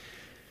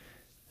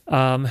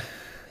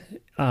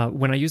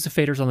 When I use the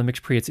faders on the mix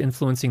pre, it's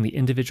influencing the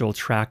individual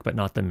track, but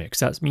not the mix.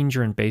 That means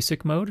you're in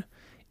basic mode.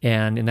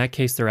 And in that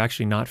case, they're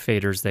actually not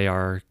faders, they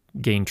are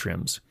gain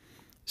trims.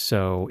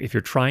 So if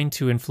you're trying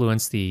to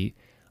influence the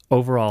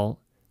overall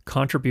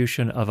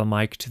contribution of a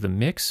mic to the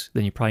mix,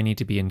 then you probably need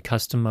to be in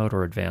custom mode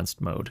or advanced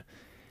mode.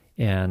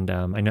 And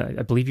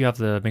I believe you have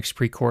the mix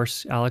pre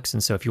course, Alex.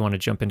 And so if you want to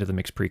jump into the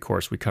mix pre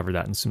course, we cover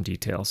that in some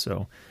detail.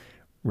 So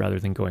rather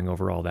than going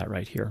over all that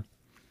right here.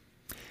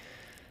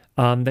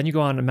 Then you go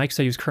on, the mics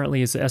I use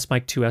currently is the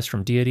S-Mic 2S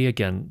from Deity.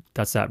 Again,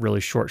 that's that really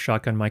short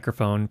shotgun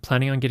microphone.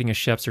 Planning on getting a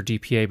Sheps or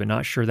DPA, but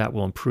not sure that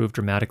will improve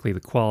dramatically the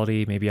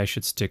quality. Maybe I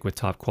should stick with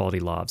top quality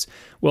lavs.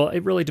 Well,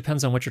 it really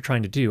depends on what you're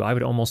trying to do. I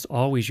would almost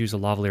always use a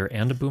lavalier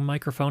and a boom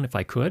microphone if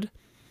I could.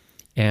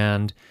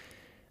 And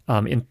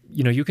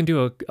you can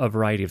do a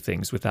variety of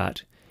things with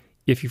that.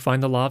 If you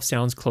find the lav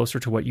sounds closer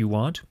to what you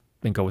want,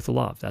 then go with the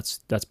lav.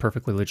 That's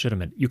perfectly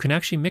legitimate. You can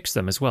actually mix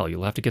them as well.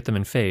 You'll have to get them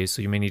in phase,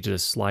 so you may need to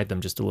slide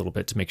them just a little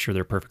bit to make sure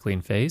they're perfectly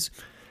in phase.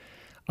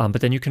 But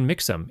then you can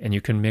mix them, and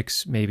you can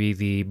mix maybe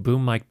the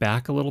boom mic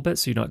back a little bit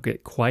so you don't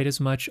get quite as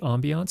much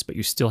ambiance, but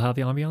you still have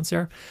the ambiance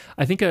there.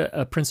 I think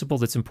a principle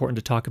that's important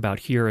to talk about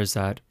here is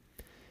that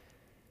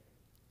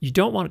you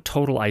don't want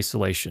total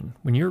isolation.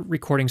 When you're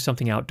recording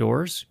something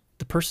outdoors,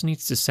 the person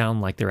needs to sound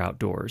like they're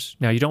outdoors.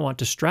 Now, you don't want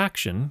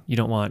distraction. You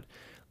don't want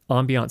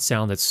ambient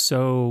sound that's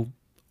so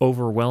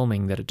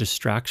overwhelming that it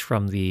distracts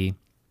from the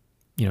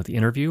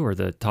interview or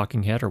the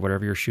talking head or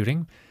whatever you're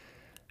shooting.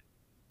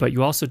 but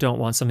you also don't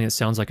want something that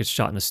sounds like it's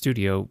shot in a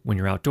studio when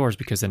you're outdoors,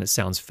 because then it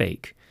sounds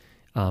fake.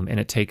 And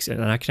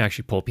I can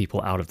actually pull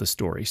people out of the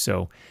story.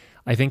 So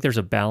I think there's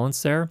a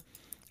balance there.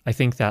 I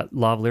think that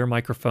lavalier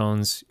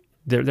microphones,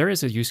 there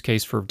is a use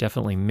case for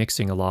definitely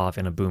mixing a lav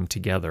and a boom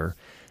together.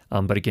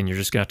 But again, you're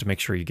just gonna have to make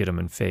sure you get them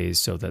in phase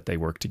so that they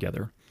work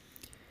together.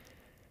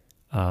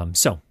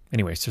 So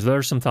there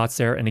are some thoughts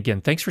there. And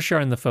again, thanks for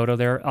sharing the photo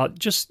there.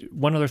 Just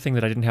one other thing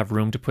that I didn't have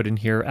room to put in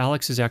here.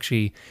 Alex is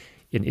actually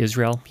in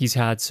Israel. He's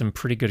had some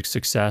pretty good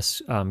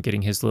success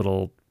getting his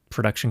little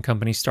production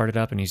company started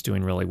up, and he's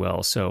doing really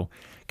well. So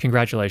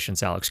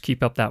congratulations, Alex.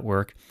 Keep up that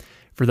work.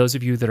 For those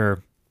of you that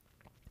are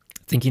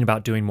thinking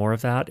about doing more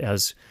of that,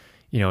 as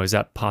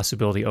that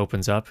possibility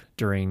opens up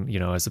during,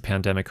 as the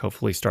pandemic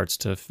hopefully starts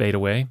to fade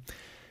away,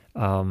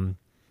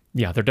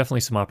 yeah, there are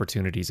definitely some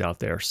opportunities out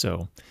there.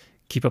 So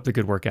keep up the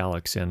good work,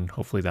 Alex, and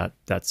hopefully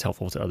that's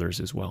helpful to others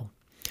as well.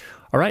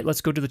 All right,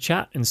 let's go to the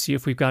chat and see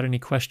if we've got any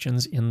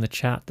questions in the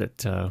chat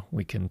that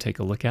we can take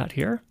a look at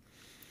here.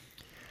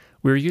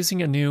 We're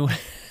using a new,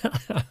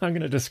 I'm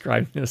going to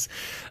describe this.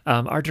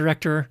 Our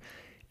director,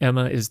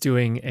 Emma, is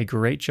doing a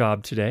great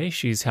job today.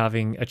 She's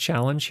having a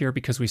challenge here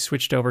because we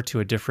switched over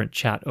to a different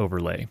chat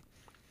overlay.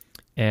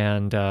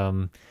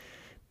 And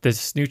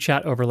this new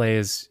chat overlay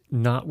is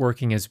not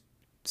working as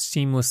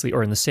seamlessly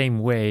or in the same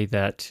way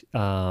that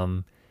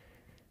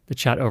the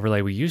chat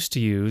overlay we used to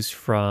use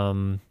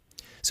from...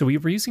 So we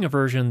were using a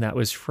version that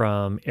was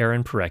from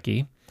Aaron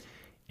Parecki.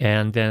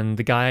 And then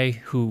the guy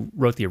who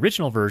wrote the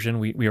original version,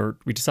 we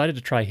decided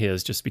to try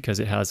his just because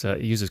it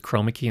uses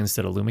chroma key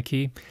instead of luma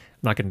key.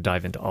 I'm not going to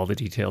dive into all the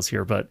details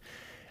here, but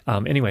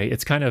anyway,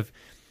 it's kind of,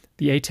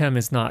 the ATEM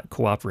is not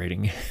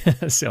cooperating.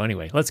 So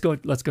anyway, let's go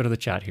to the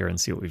chat here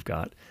and see what we've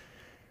got.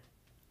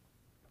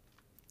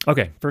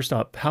 Okay, first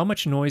up, how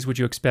much noise would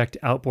you expect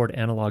outboard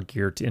analog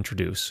gear to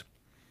introduce?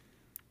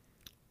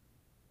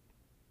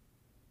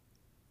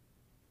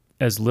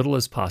 As little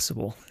as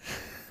possible,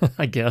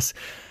 I guess.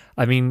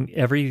 I mean,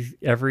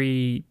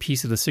 every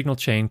piece of the signal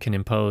chain can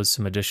impose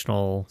some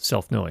additional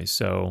self-noise.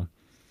 So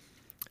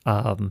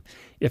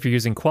if you're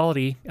using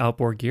quality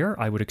outboard gear,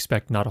 I would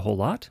expect not a whole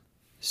lot.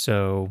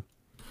 So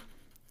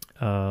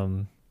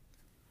there's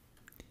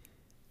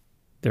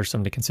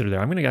something to consider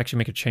there. I'm going to actually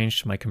make a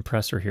change to my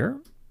compressor here.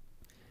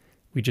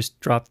 We just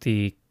dropped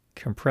the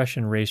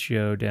compression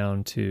ratio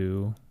down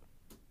to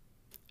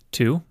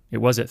 2. It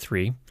was at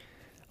 3.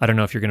 I don't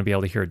know if you're going to be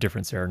able to hear a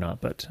difference there or not,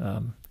 but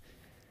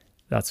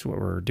that's what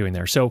we're doing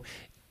there. So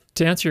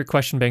to answer your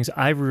question, Bangs,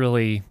 I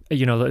really,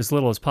 as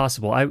little as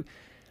possible.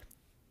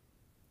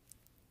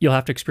 You'll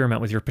have to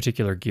experiment with your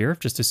particular gear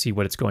just to see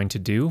what it's going to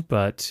do.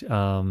 But,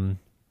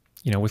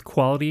 with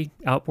quality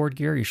outboard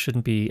gear, you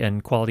shouldn't be,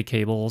 and quality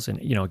cables, and,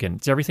 again,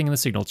 it's everything in the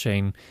signal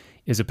chain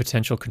is a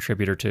potential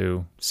contributor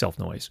to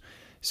self-noise.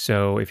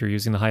 So if you're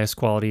using the highest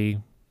quality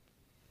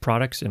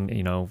products and,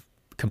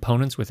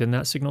 components within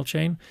that signal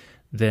chain,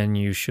 then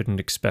you shouldn't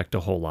expect a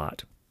whole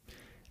lot.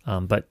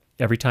 But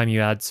every time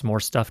you add some more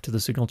stuff to the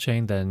signal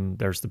chain, then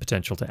there's the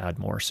potential to add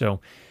more. So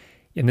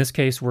in this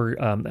case, we're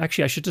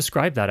actually, I should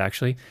describe that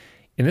actually.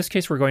 In this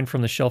case, we're going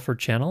from the Shelford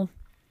channel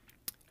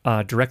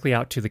directly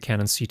out to the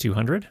Canon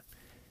C200.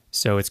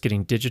 So it's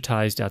getting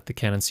digitized at the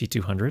Canon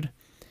C200.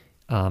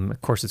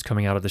 Of course, it's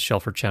coming out of the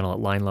Shelford channel at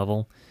line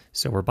level.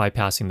 So we're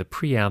bypassing the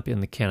preamp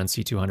in the Canon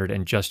C200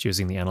 and just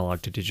using the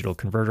analog to digital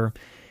converter.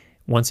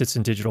 Once it's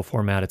in digital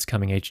format, it's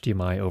coming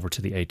HDMI over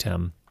to the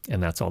ATEM,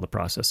 and that's all the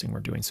processing we're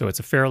doing. So it's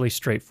a fairly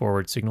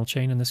straightforward signal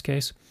chain in this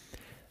case.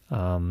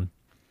 But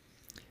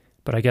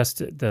I guess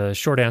the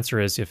short answer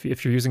is if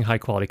you're using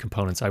high-quality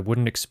components, I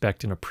wouldn't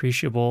expect an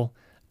appreciable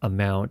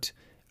amount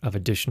of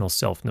additional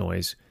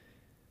self-noise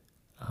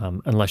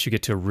unless you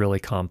get to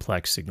really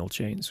complex signal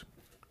chains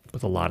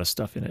with a lot of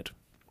stuff in it.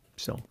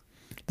 So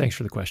thanks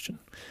for the question.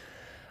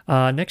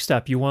 Next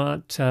up, you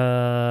want,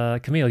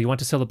 Camille, you want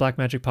to sell the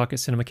Blackmagic Pocket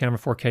Cinema Camera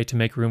 4K to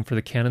make room for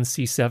the Canon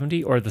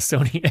C70 or the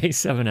Sony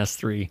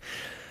a7S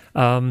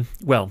III?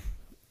 Well,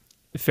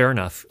 fair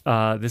enough.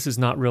 This is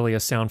not really a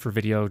sound for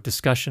video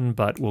discussion,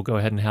 but we'll go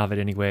ahead and have it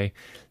anyway,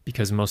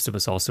 because most of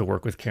us also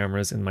work with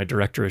cameras, and my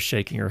director is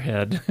shaking her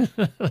head.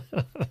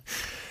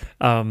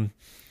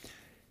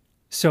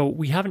 So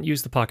we haven't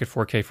used the Pocket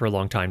 4K for a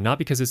long time, not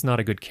because it's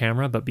not a good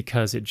camera, but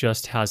because it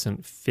just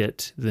hasn't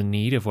fit the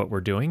need of what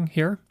we're doing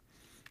here.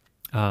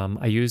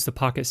 I use the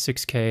Pocket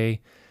 6K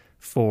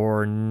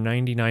for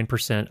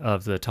 99%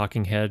 of the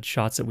talking head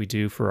shots that we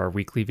do for our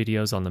weekly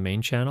videos on the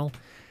main channel.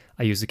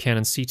 I use the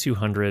Canon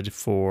C200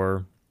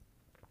 for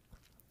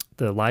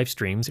the live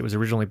streams. It was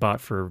originally bought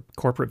for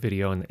corporate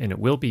video, and it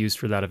will be used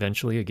for that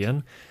eventually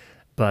again,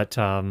 but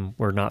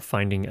we're not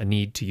finding a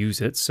need to use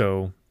it.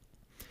 So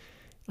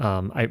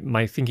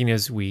my thinking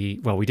is we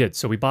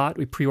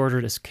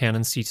pre-ordered a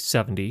Canon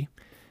C70.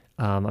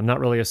 I'm not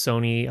really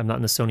I'm not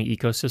in the Sony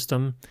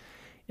ecosystem.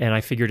 And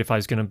I figured if I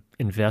was going to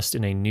invest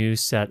in a new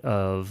set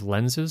of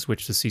lenses,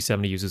 which the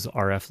C70 uses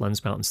RF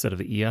lens mount instead of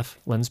the EF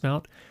lens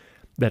mount,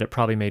 that it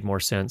probably made more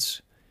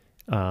sense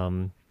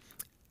to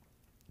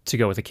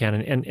go with a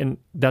Canon. And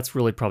that's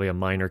really probably a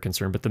minor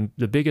concern. But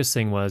the biggest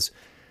thing was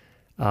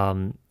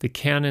The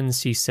Canon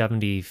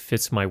C70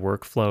 fits my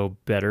workflow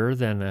better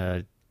than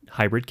a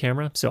hybrid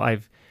camera. So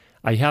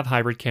I have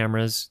hybrid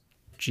cameras,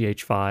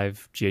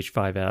 GH5,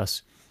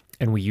 GH5S,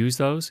 and we use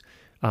those.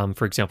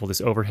 For example,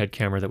 this overhead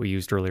camera that we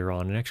used earlier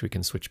on, and actually we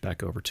can switch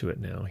back over to it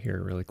now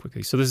here really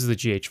quickly. So this is the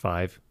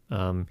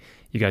GH5.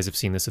 You guys have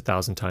seen this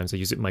 1,000 times. I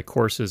use it in my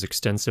courses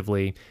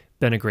extensively.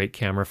 Been a great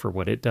camera for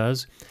what it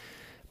does.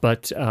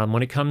 But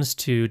when it comes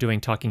to doing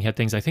talking head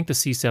things, I think the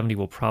C70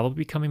 will probably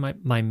be becoming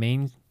my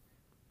main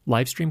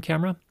live stream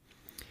camera.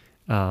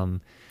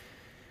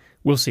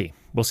 We'll see.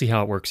 We'll see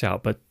how it works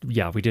out. But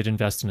yeah, we did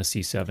invest in a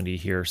C70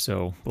 here,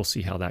 so we'll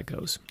see how that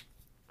goes.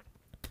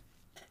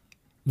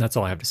 That's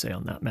all I have to say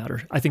on that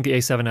matter. I think the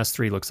A7S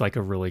III looks like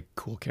a really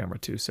cool camera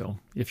too. So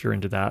if you're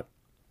into that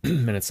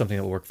and it's something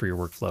that will work for your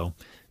workflow,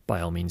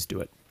 by all means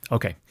do it.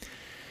 Okay.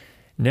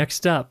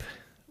 Next up,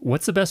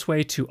 what's the best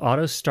way to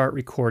auto start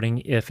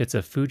recording if it's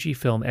a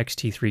Fujifilm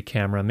X-T3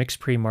 camera, mix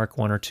pre Mark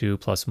 1 or 2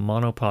 plus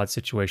monopod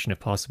situation if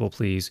possible,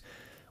 please?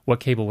 What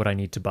cable would I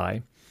need to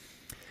buy?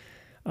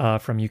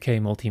 From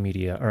UK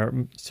Multimedia,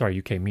 or sorry,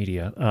 UK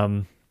Media.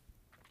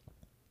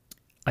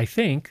 I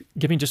think,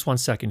 give me just 1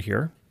 second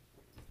here.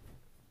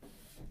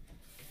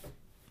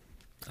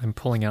 I'm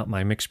pulling out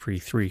my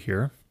MixPre 3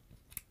 here.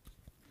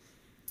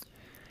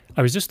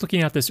 I was just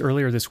looking at this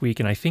earlier this week,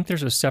 and I think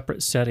there's a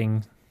separate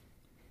setting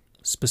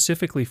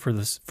specifically for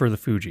the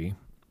Fuji.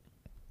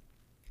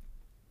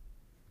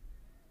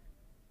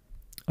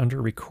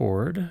 Under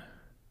record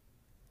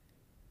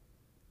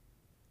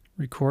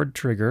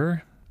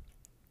trigger.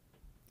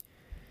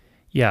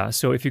 Yeah,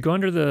 so if you go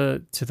to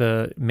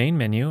the main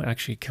menu,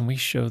 actually, can we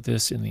show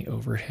this in the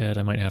overhead?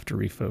 I might have to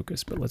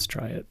refocus, but let's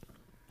try it.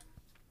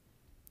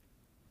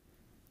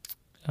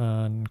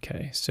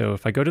 Okay, so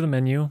if I go to the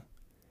menu,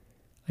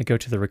 I go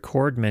to the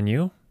record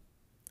menu.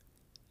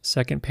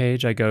 Second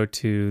page, I go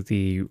to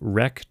the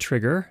rec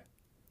trigger.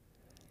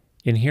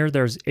 In here,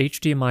 there's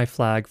HDMI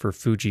flag for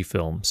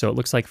Fujifilm. So it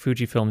looks like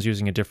Fujifilm's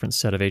using a different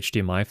set of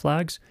HDMI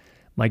flags.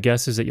 My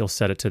guess is that you'll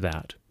set it to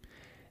that.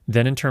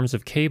 Then in terms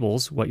of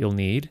cables, what you'll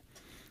need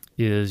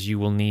is you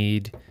will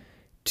need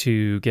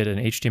to get an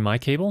HDMI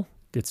cable.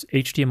 It's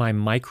HDMI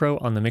micro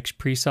on the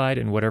MixPre side,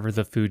 and whatever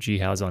the Fuji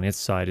has on its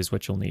side is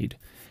what you'll need.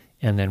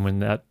 And then when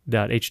that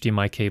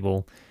HDMI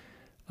cable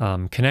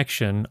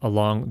connection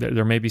along,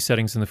 there may be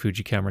settings in the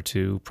Fuji camera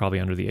too, probably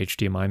under the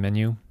HDMI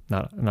menu.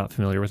 Not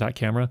familiar with that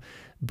camera,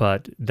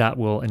 but that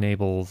will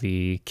enable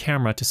the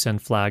camera to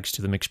send flags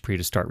to the MixPre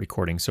to start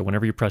recording. So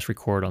whenever you press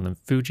record on the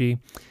Fuji,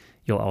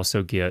 you'll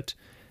also get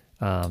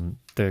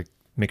the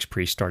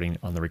MixPre starting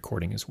on the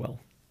recording as well.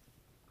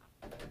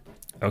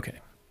 Okay.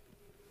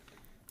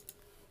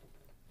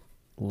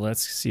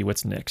 Let's see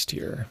what's next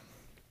here.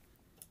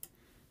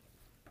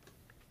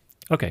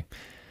 Okay.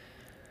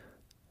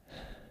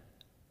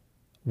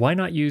 Why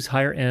not use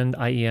higher end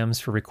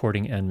IEMs for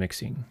recording and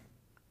mixing?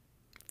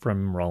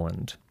 From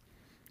Roland.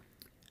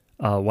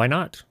 Why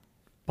not?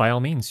 By all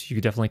means, you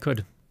definitely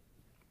could.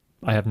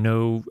 I have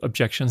no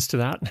objections to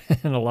that,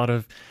 and a lot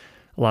of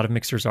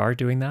mixers are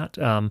doing that.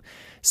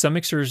 Some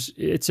mixers,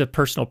 it's a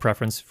personal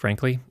preference,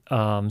 frankly.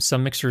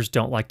 Some mixers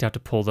don't like to have to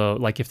pull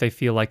like if they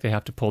feel like they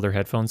have to pull their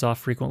headphones off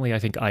frequently, I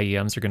think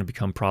IEMs are going to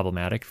become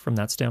problematic from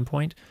that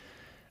standpoint.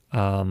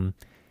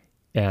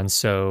 And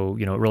so,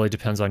 it really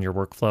depends on your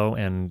workflow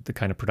and the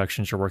kind of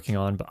productions you're working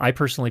on. But I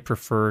personally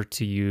prefer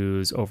to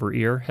use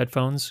over-ear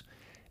headphones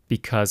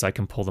because I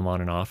can pull them on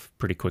and off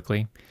pretty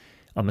quickly,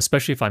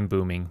 especially if I'm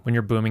booming. When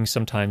you're booming,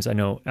 sometimes, I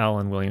know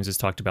Alan Williams has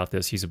talked about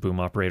this, he's a boom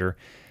operator.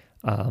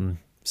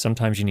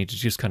 Sometimes you need to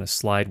just kind of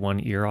slide one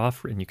ear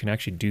off, and you can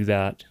actually do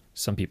that.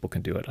 Some people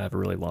can do it. I have a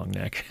really long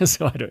neck,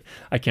 so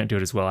I can't do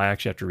it as well. I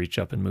actually have to reach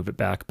up and move it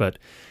back. But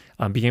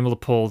being able to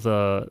pull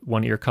the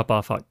one ear cup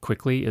off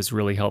quickly is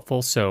really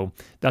helpful. So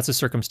that's a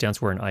circumstance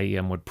where an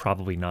IEM would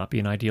probably not be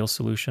an ideal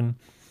solution.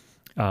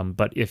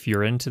 But if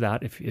you're into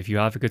that, if you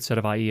have a good set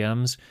of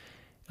IEMs,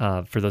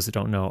 for those that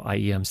don't know,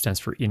 IEM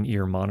stands for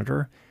in-ear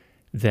monitor,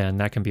 then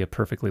that can be a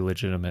perfectly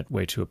legitimate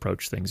way to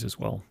approach things as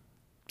well.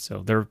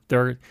 So there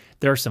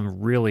are some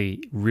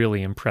really,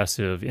 really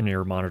impressive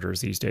in-ear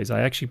monitors these days.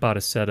 I actually bought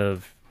a set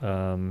of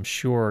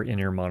Shure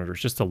in-ear monitors,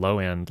 just the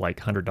low-end,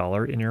 like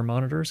 $100 in-ear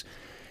monitors.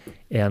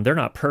 And they're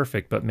not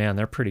perfect, but man,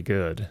 they're pretty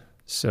good.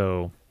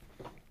 So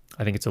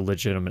I think it's a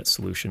legitimate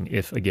solution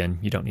if, again,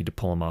 you don't need to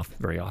pull them off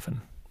very often.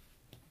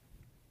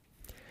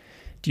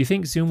 Do you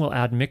think Zoom will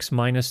add mix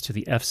minus to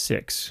the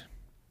F6?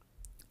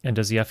 And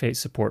does the F8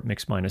 support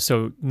mix minus?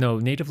 So no,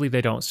 natively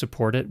they don't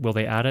support it. Will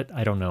they add it?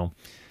 I don't know.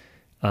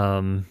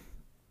 I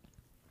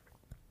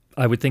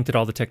would think that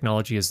all the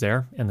technology is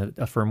there, and that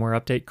a firmware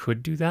update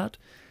could do that.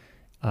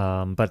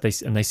 But they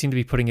seem to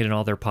be putting it in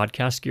all their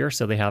podcast gear.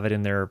 So they have it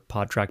in their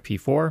PodTrack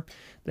P4.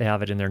 They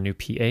have it in their new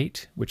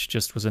P8, which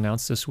just was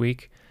announced this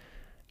week.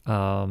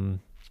 I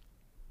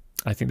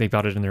think they've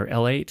got it in their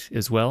L8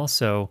 as well.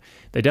 So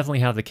they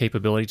definitely have the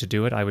capability to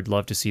do it. I would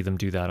love to see them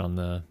do that on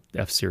the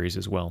F series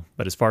as well.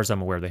 But as far as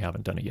I'm aware, they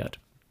haven't done it yet.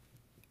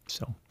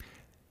 So,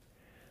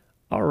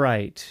 all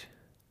right.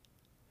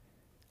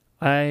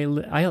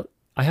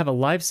 I have a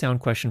live sound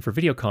question for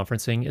video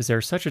conferencing. Is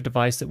there such a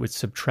device that would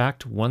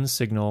subtract one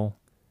signal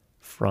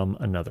from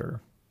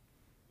another?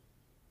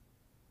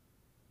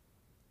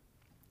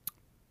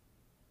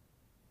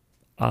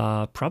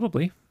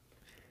 Probably.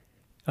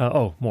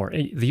 More.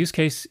 The use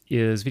case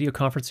is video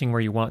conferencing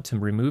where you want to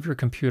remove your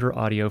computer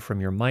audio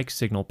from your mic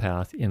signal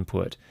path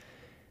input.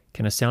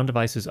 Can a sound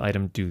devices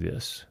item do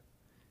this?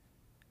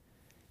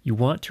 You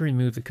want to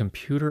remove the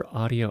computer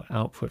audio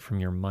output from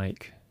your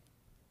mic.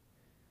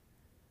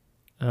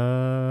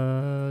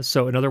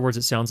 So in other words,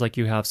 it sounds like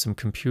you have some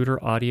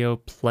computer audio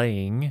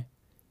playing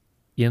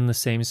in the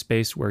same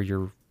space where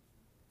you're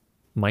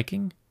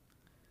micing.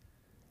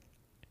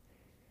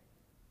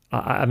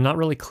 I'm not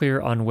really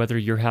clear on whether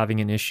you're having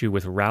an issue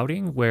with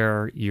routing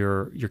where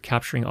you're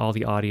capturing all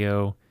the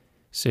audio,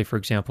 say for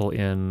example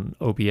in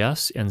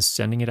OBS, and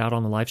sending it out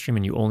on the live stream,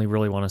 and you only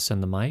really want to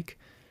send the mic.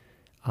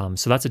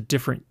 So that's a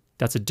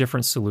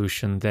different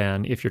solution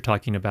than if you're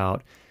talking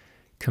about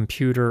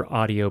computer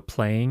audio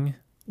playing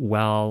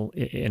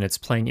and it's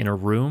playing in a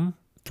room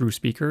through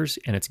speakers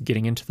and it's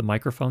getting into the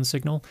microphone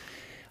signal.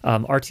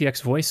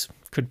 RTX voice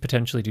could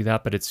potentially do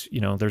that, but it's,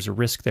 there's a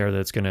risk there that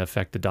it's going to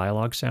affect the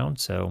dialogue sound.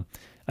 So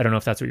I don't know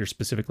if that's what you're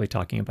specifically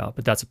talking about,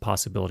 but that's a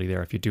possibility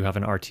there. If you do have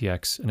an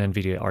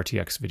NVIDIA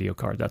RTX video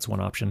card, that's one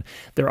option.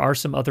 There are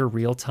some other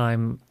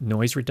real-time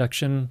noise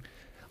reduction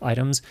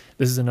items.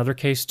 This is another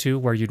case too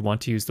where you'd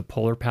want to use the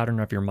polar pattern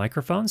of your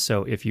microphone.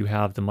 So if you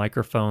have the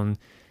microphone's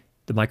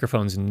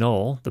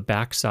null, the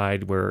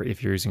backside where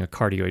if you're using a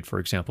cardioid, for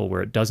example,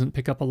 where it doesn't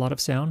pick up a lot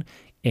of sound,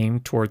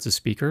 aimed towards the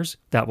speakers,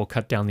 that will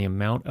cut down the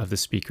amount of the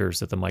speakers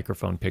that the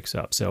microphone picks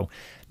up. So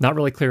not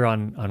really clear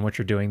on what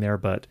you're doing there,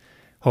 but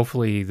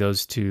hopefully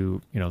those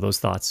two, those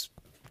thoughts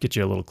get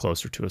you a little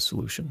closer to a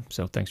solution.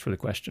 So thanks for the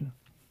question.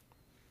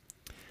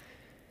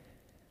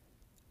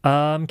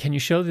 Can you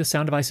show the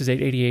Sound Devices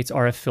 888's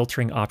RF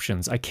filtering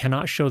options? I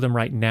cannot show them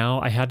right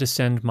now. I had to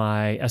send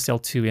my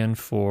SL2 in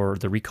for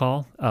the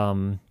recall.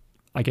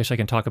 I guess I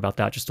can talk about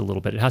that just a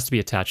little bit. It has to be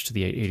attached to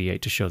the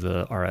 888 to show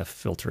the RF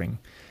filtering.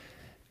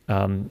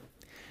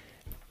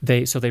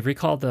 They've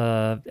recalled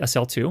the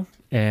SL2,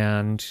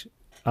 and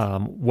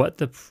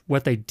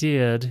what they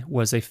did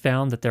was they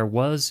found that there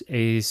was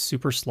a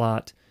super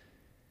slot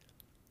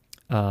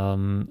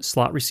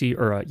slot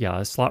receiver,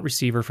 a slot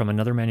receiver from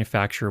another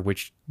manufacturer,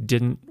 which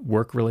didn't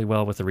work really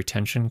well with the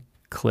retention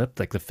clip,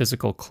 like the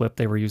physical clip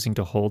they were using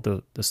to hold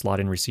the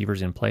slot-in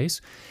receivers in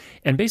place.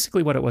 And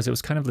basically what it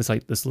was kind of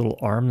this little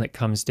arm that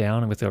comes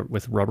down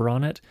with rubber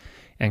on it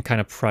and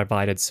kind of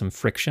provided some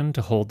friction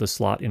to hold the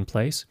slot in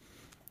place,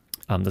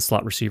 the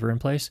slot receiver in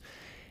place.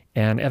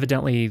 And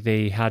evidently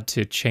they had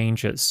to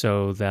change it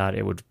so that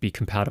it would be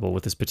compatible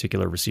with this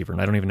particular receiver.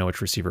 And I don't even know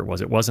which receiver it was.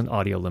 It wasn't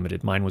audio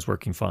limited. Mine was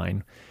working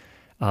fine.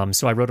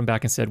 So I wrote them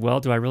back and said, well,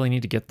 do I really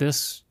need to get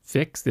this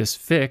fix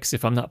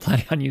if I'm not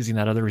planning on using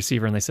that other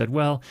receiver? And they said,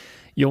 well,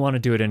 you'll want to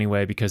do it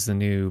anyway because the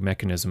new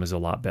mechanism is a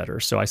lot better.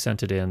 So I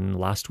sent it in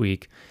last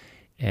week,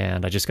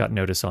 and I just got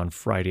notice on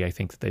Friday, I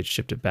think, that they'd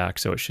shipped it back,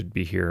 so it should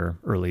be here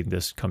early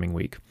this coming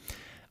week.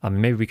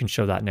 Maybe we can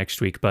show that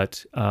next week,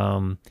 but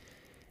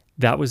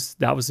that was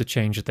the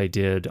change that they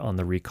did on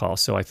the recall.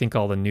 So I think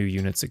all the new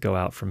units that go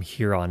out from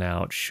here on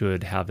out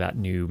should have that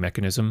new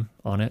mechanism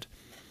on it.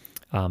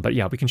 But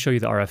yeah, we can show you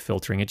the RF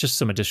filtering. It's just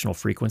some additional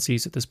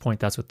frequencies at this point.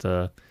 That's what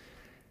the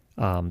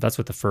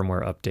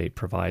firmware update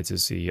provides,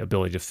 is the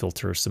ability to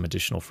filter some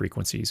additional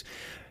frequencies.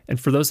 And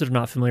for those that are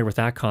not familiar with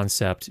that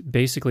concept,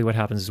 basically what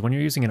happens is when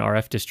you're using an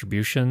RF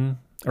distribution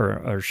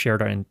or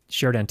shared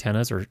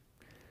antennas, or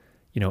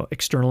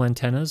external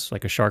antennas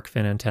like a shark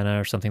fin antenna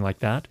or something like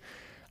that,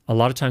 a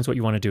lot of times what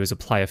you want to do is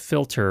apply a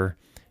filter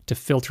to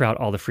filter out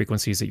all the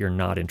frequencies that you're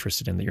not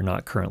interested in, that you're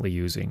not currently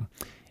using.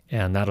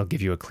 And that'll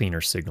give you a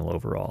cleaner signal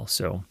overall.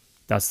 So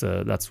that's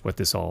what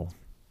this whole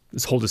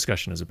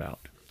discussion is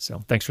about.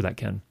 So thanks for that,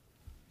 Ken.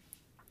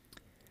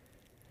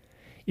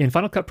 In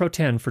Final Cut Pro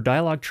 10, for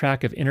dialogue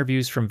track of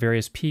interviews from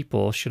various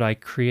people, should I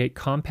create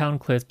compound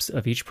clips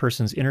of each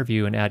person's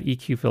interview and add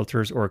EQ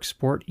filters, or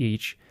export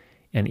each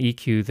and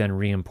EQ then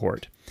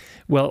re-import?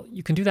 Well,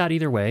 you can do that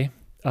either way.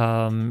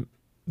 The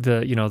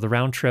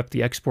round trip,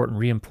 the export and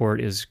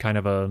re-import is kind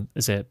of a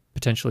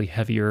potentially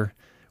heavier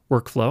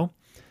workflow.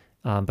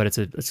 But it's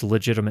a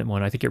legitimate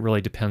one. I think it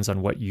really depends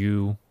on what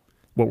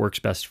works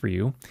best for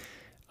you.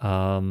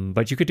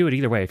 But you could do it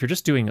either way. If you're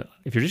just doing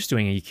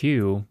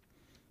EQ,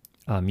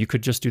 you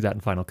could just do that in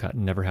Final Cut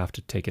and never have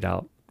to take it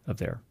out of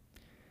there.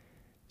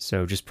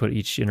 So just put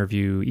each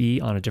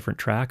interviewee on a different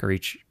track, or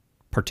each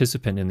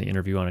participant in the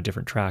interview on a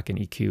different track, and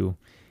EQ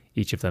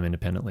each of them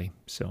independently.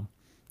 So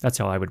that's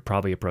how I would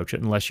probably approach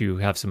it, unless you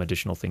have some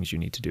additional things you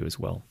need to do as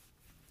well.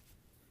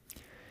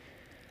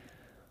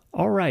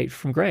 All right,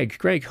 from Greg.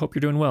 Greg, hope you're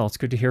doing well. It's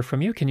good to hear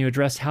from you. Can you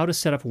address how to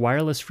set up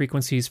wireless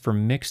frequencies for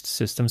mixed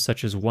systems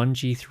such as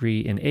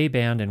 1G3 in A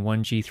band and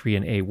 1G3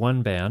 in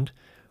A1 band,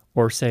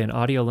 or say an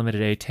audio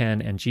limited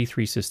A10 and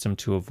G3 system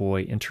to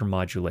avoid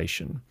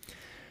intermodulation?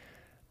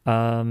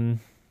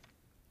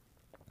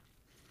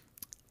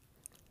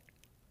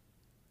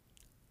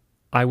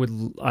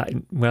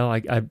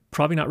 I'm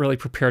probably not really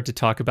prepared to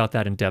talk about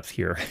that in depth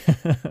here.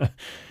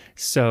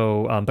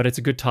 So, but it's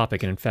a good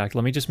topic. And in fact,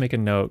 let me just make a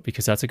note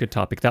because that's a good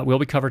topic. That will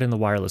be covered in the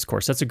wireless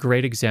course. That's a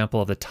great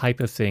example of the type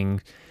of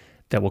thing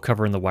that we'll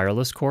cover in the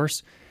wireless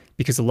course,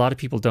 because a lot of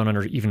people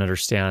don't even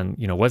understand,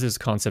 what is this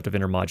concept of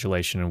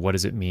intermodulation and what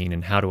does it mean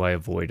and how do I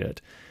avoid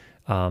it?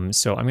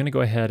 So I'm going to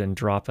go ahead and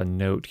drop a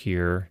note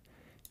here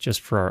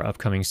just for our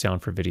upcoming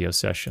Sound for Video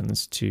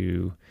sessions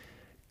to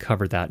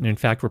cover that. And in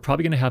fact, we're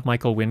probably going to have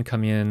Michael Wynn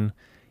come in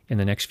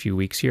the next few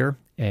weeks here,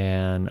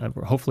 and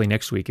hopefully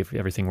next week if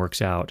everything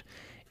works out.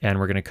 And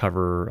we're going to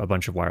cover a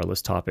bunch of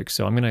wireless topics.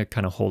 So I'm going to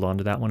kind of hold on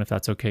to that one if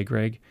that's okay,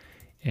 Greg.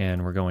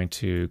 And we're going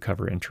to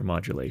cover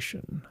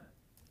intermodulation.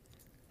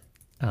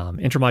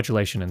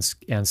 Intermodulation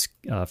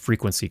and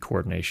frequency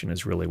coordination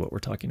is really what we're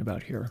talking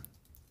about here.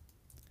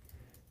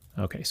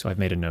 Okay, so I've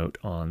made a note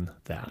on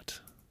that.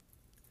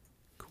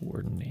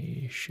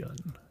 Coordination.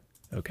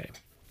 Okay.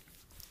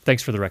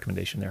 Thanks for the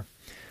recommendation there.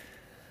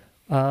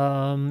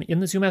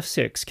 In the Zoom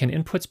F6, can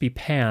inputs be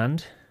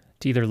panned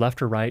to either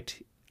left or right,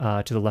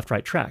 to the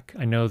left-right track?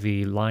 I know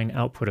the line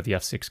output of the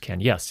F6 can.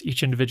 Yes,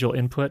 each individual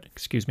input,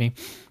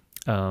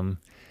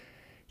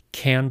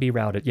 can be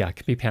routed. Yeah, it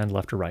can be panned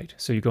left or right.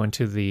 So you go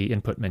into the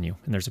input menu,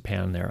 and there's a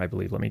pan there, I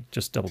believe. Let me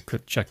just double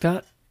check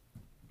that.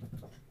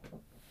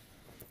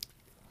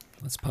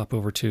 Let's pop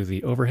over to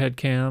the overhead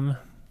cam.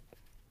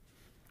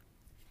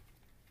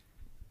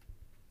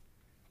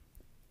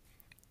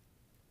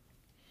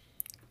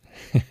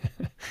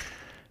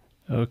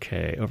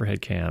 Okay,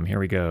 overhead cam, here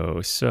we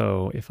go.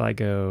 So if I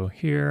go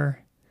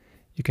here,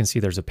 you can see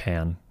there's a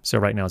pan. So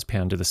right now it's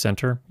panned to the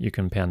center. You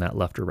can pan that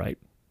left or right,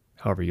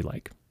 however you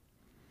like.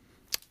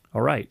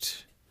 All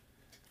right.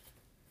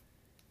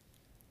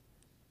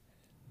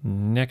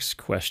 Next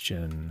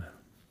question.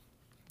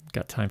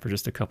 Got time for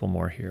just a couple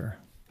more here.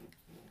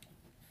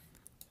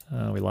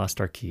 We lost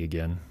our key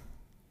again.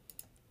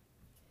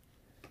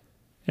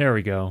 There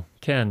we go.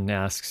 Ken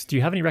asks, do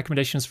you have any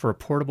recommendations for a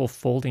portable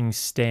folding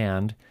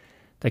stand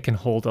that can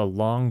hold a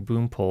long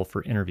boom pole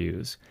for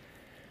interviews?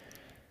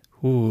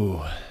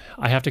 Ooh,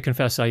 I have to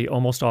confess I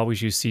almost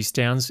always use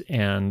C-stands,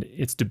 and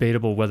it's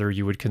debatable whether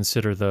you would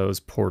consider those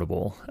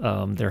portable.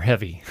 They're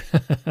heavy,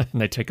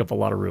 and they take up a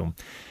lot of room.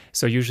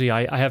 So usually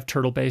I have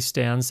turtle-based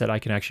stands that I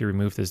can actually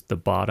remove the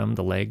bottom,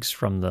 the legs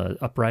from the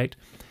upright,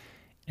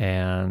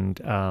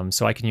 and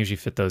so I can usually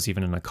fit those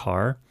even in a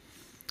car.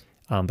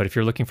 But if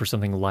you're looking for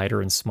something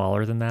lighter and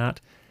smaller than that,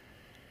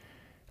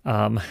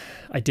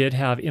 I did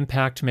have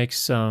Impact make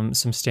some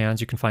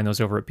stands. You can find those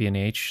over at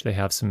B&H. They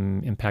have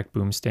some Impact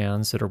boom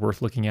stands that are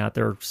worth looking at.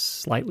 They'll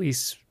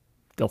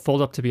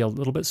fold up to be a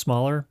little bit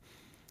smaller,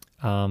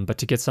 but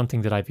to get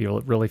something that I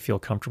really feel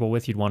comfortable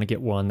with, you'd want to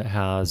get one that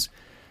has,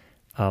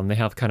 they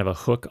have kind of a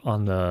hook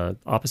on the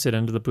opposite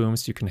end of the boom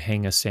so you can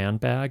hang a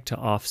sandbag to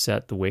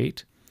offset the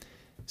weight.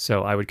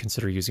 So I would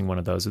consider using one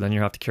of those, and then you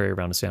have to carry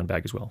around a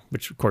sandbag as well,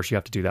 which of course you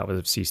have to do that with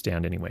a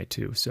C-stand anyway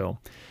too. So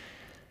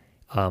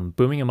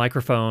booming a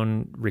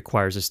microphone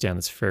requires a stand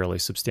that's fairly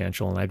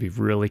substantial, and I'd be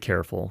really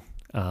careful.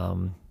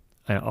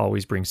 I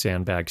always bring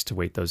sandbags to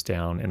weight those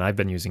down, and I've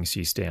been using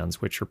C-stands,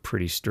 which are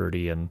pretty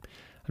sturdy, and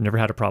I've never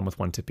had a problem with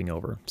one tipping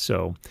over.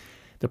 So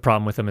the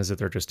problem with them is that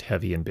they're just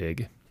heavy and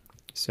big.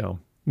 So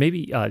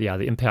maybe, yeah,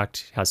 the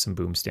Impact has some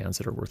boom stands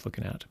that are worth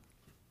looking at.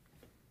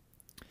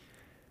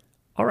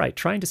 All right,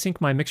 trying to sync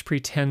my MixPre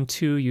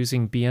 10.2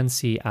 using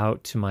BNC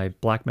out to my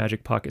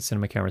Blackmagic Pocket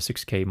Cinema Camera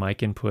 6K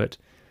mic input.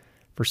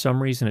 For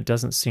some reason, it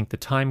doesn't sync the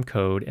time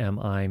code. Am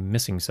I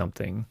missing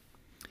something?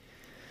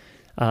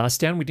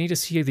 Stan, we need to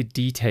see the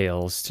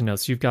details to know.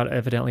 So you've got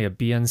evidently a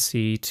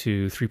BNC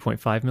to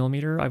 3.5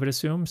 millimeter, I would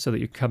assume, so that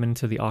you come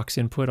into the aux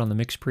input on the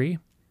MixPre.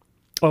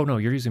 Oh, no,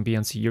 you're using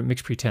BNC, you're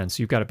MixPre 10,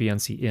 so you've got a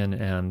BNC in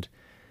and...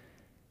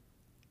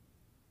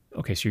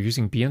 Okay, so you're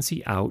using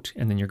BNC out,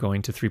 and then you're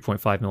going to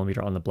 3.5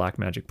 millimeter on the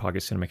Blackmagic Pocket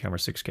Cinema Camera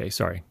 6K.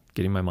 Sorry,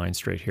 getting my mind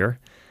straight here.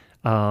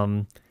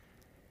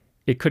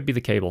 It could be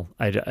the cable.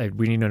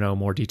 We need to know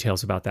more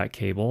details about that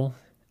cable.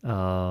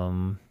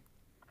 I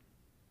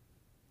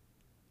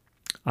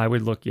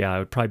would look, yeah, it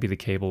would probably be the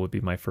cable would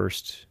be my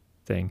first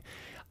thing.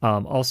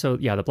 Also,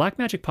 yeah, the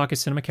Blackmagic Pocket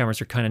Cinema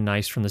Cameras are kind of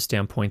nice from the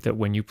standpoint that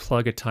when you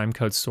plug a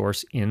timecode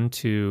source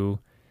into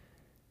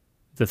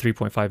the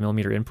 3.5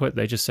 millimeter input,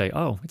 they just say,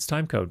 oh, it's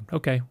timecode.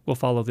 Okay, we'll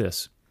follow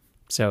this.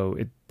 So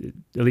at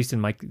least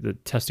in the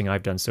testing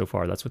I've done so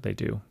far, that's what they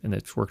do. And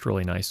it's worked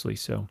really nicely.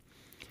 So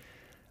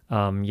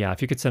yeah,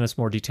 if you could send us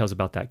more details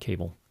about that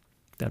cable,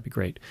 that'd be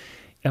great.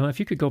 Emma, if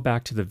you could go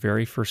back to the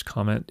very first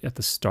comment at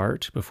the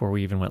start before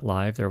we even went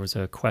live, there was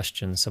a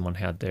question someone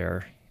had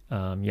there.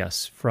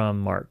 Yes,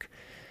 from Mark.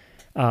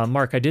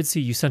 Mark, I did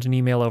see you sent an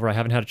email over. I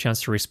haven't had a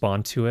chance to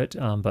respond to it,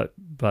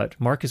 but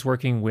Mark is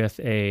working with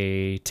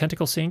a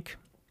Tentacle Sync,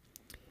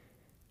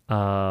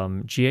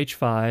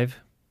 GH5.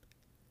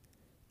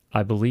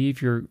 I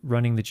believe you're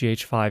running the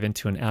GH5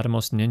 into an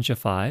Atomos Ninja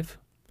 5.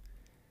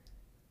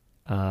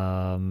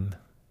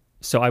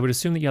 So I would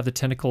assume that you have the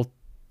Tentacle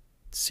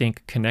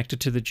Sync connected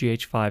to the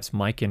GH5's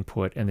mic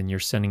input, and then you're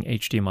sending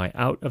HDMI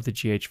out of the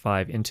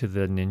GH5 into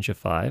the Ninja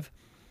 5.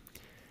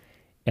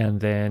 And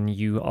then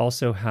you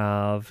also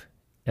have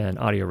an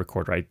audio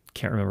recorder. I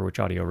can't remember which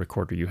audio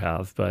recorder you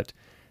have, but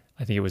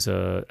I think it was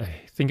an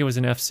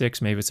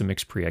F6, maybe it's a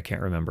mix pre, I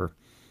can't remember.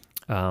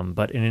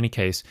 But in any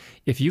case,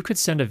 if you could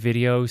send a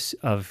video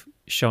of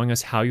showing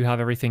us how you have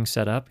everything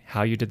set up,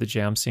 how you did the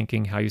jam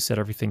syncing, how you set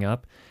everything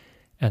up,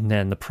 and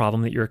then the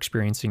problem that you're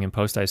experiencing in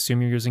post. I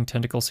assume you're using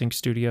Tentacle Sync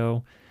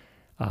Studio.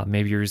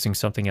 Maybe you're using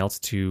something else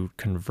to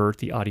convert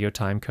the audio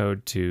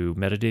timecode to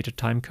metadata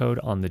timecode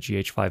on the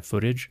GH5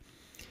 footage.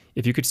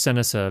 If you could send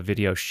us a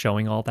video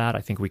showing all that, I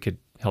think we could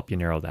help you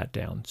narrow that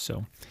down.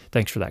 So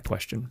thanks for that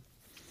question.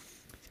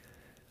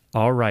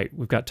 All right,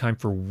 we've got time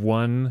for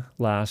one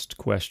last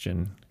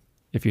question,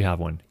 if you have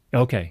one.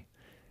 Okay.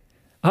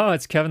 Oh,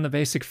 it's Kevin, the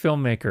Basic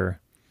Filmmaker.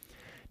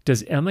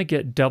 Does Emma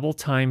get double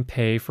time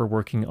pay for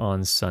working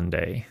on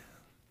Sunday?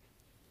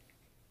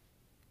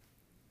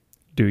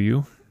 Do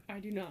you? I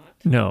do not.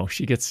 No,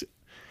 she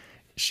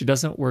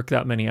doesn't work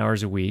that many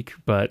hours a week,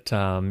 but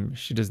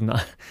she does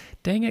not.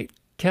 Dang it,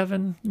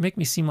 Kevin, you make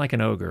me seem like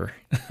an ogre.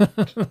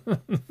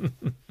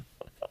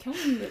 Tell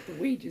me that the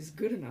wage is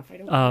good enough. I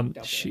don't need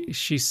double.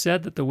 She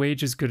said that the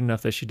wage is good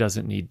enough that she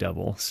doesn't need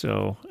double.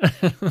 So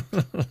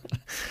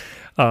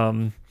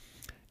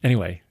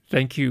anyway,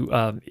 thank you.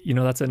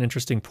 That's an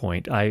interesting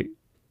point.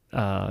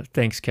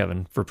 Thanks,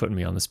 Kevin, for putting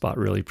me on the spot.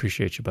 Really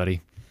appreciate you, buddy.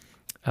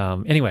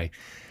 Anyway,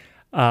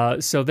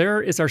 so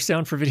there is our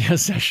sound for video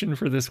session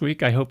for this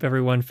week. I hope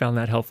everyone found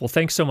that helpful.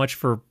 Thanks so much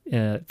for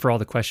all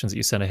the questions that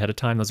you sent ahead of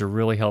time. Those are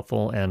really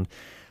helpful. And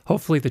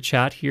hopefully the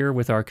chat here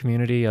with our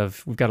community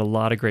we've got a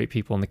lot of great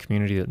people in the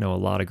community that know a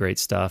lot of great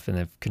stuff and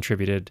have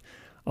contributed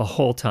a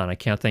whole ton. I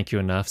can't thank you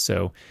enough.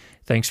 So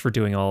thanks for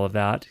doing all of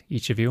that,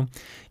 each of you.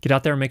 Get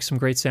out there and make some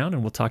great sound,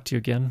 and we'll talk to you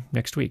again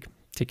next week.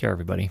 Take care,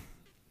 everybody.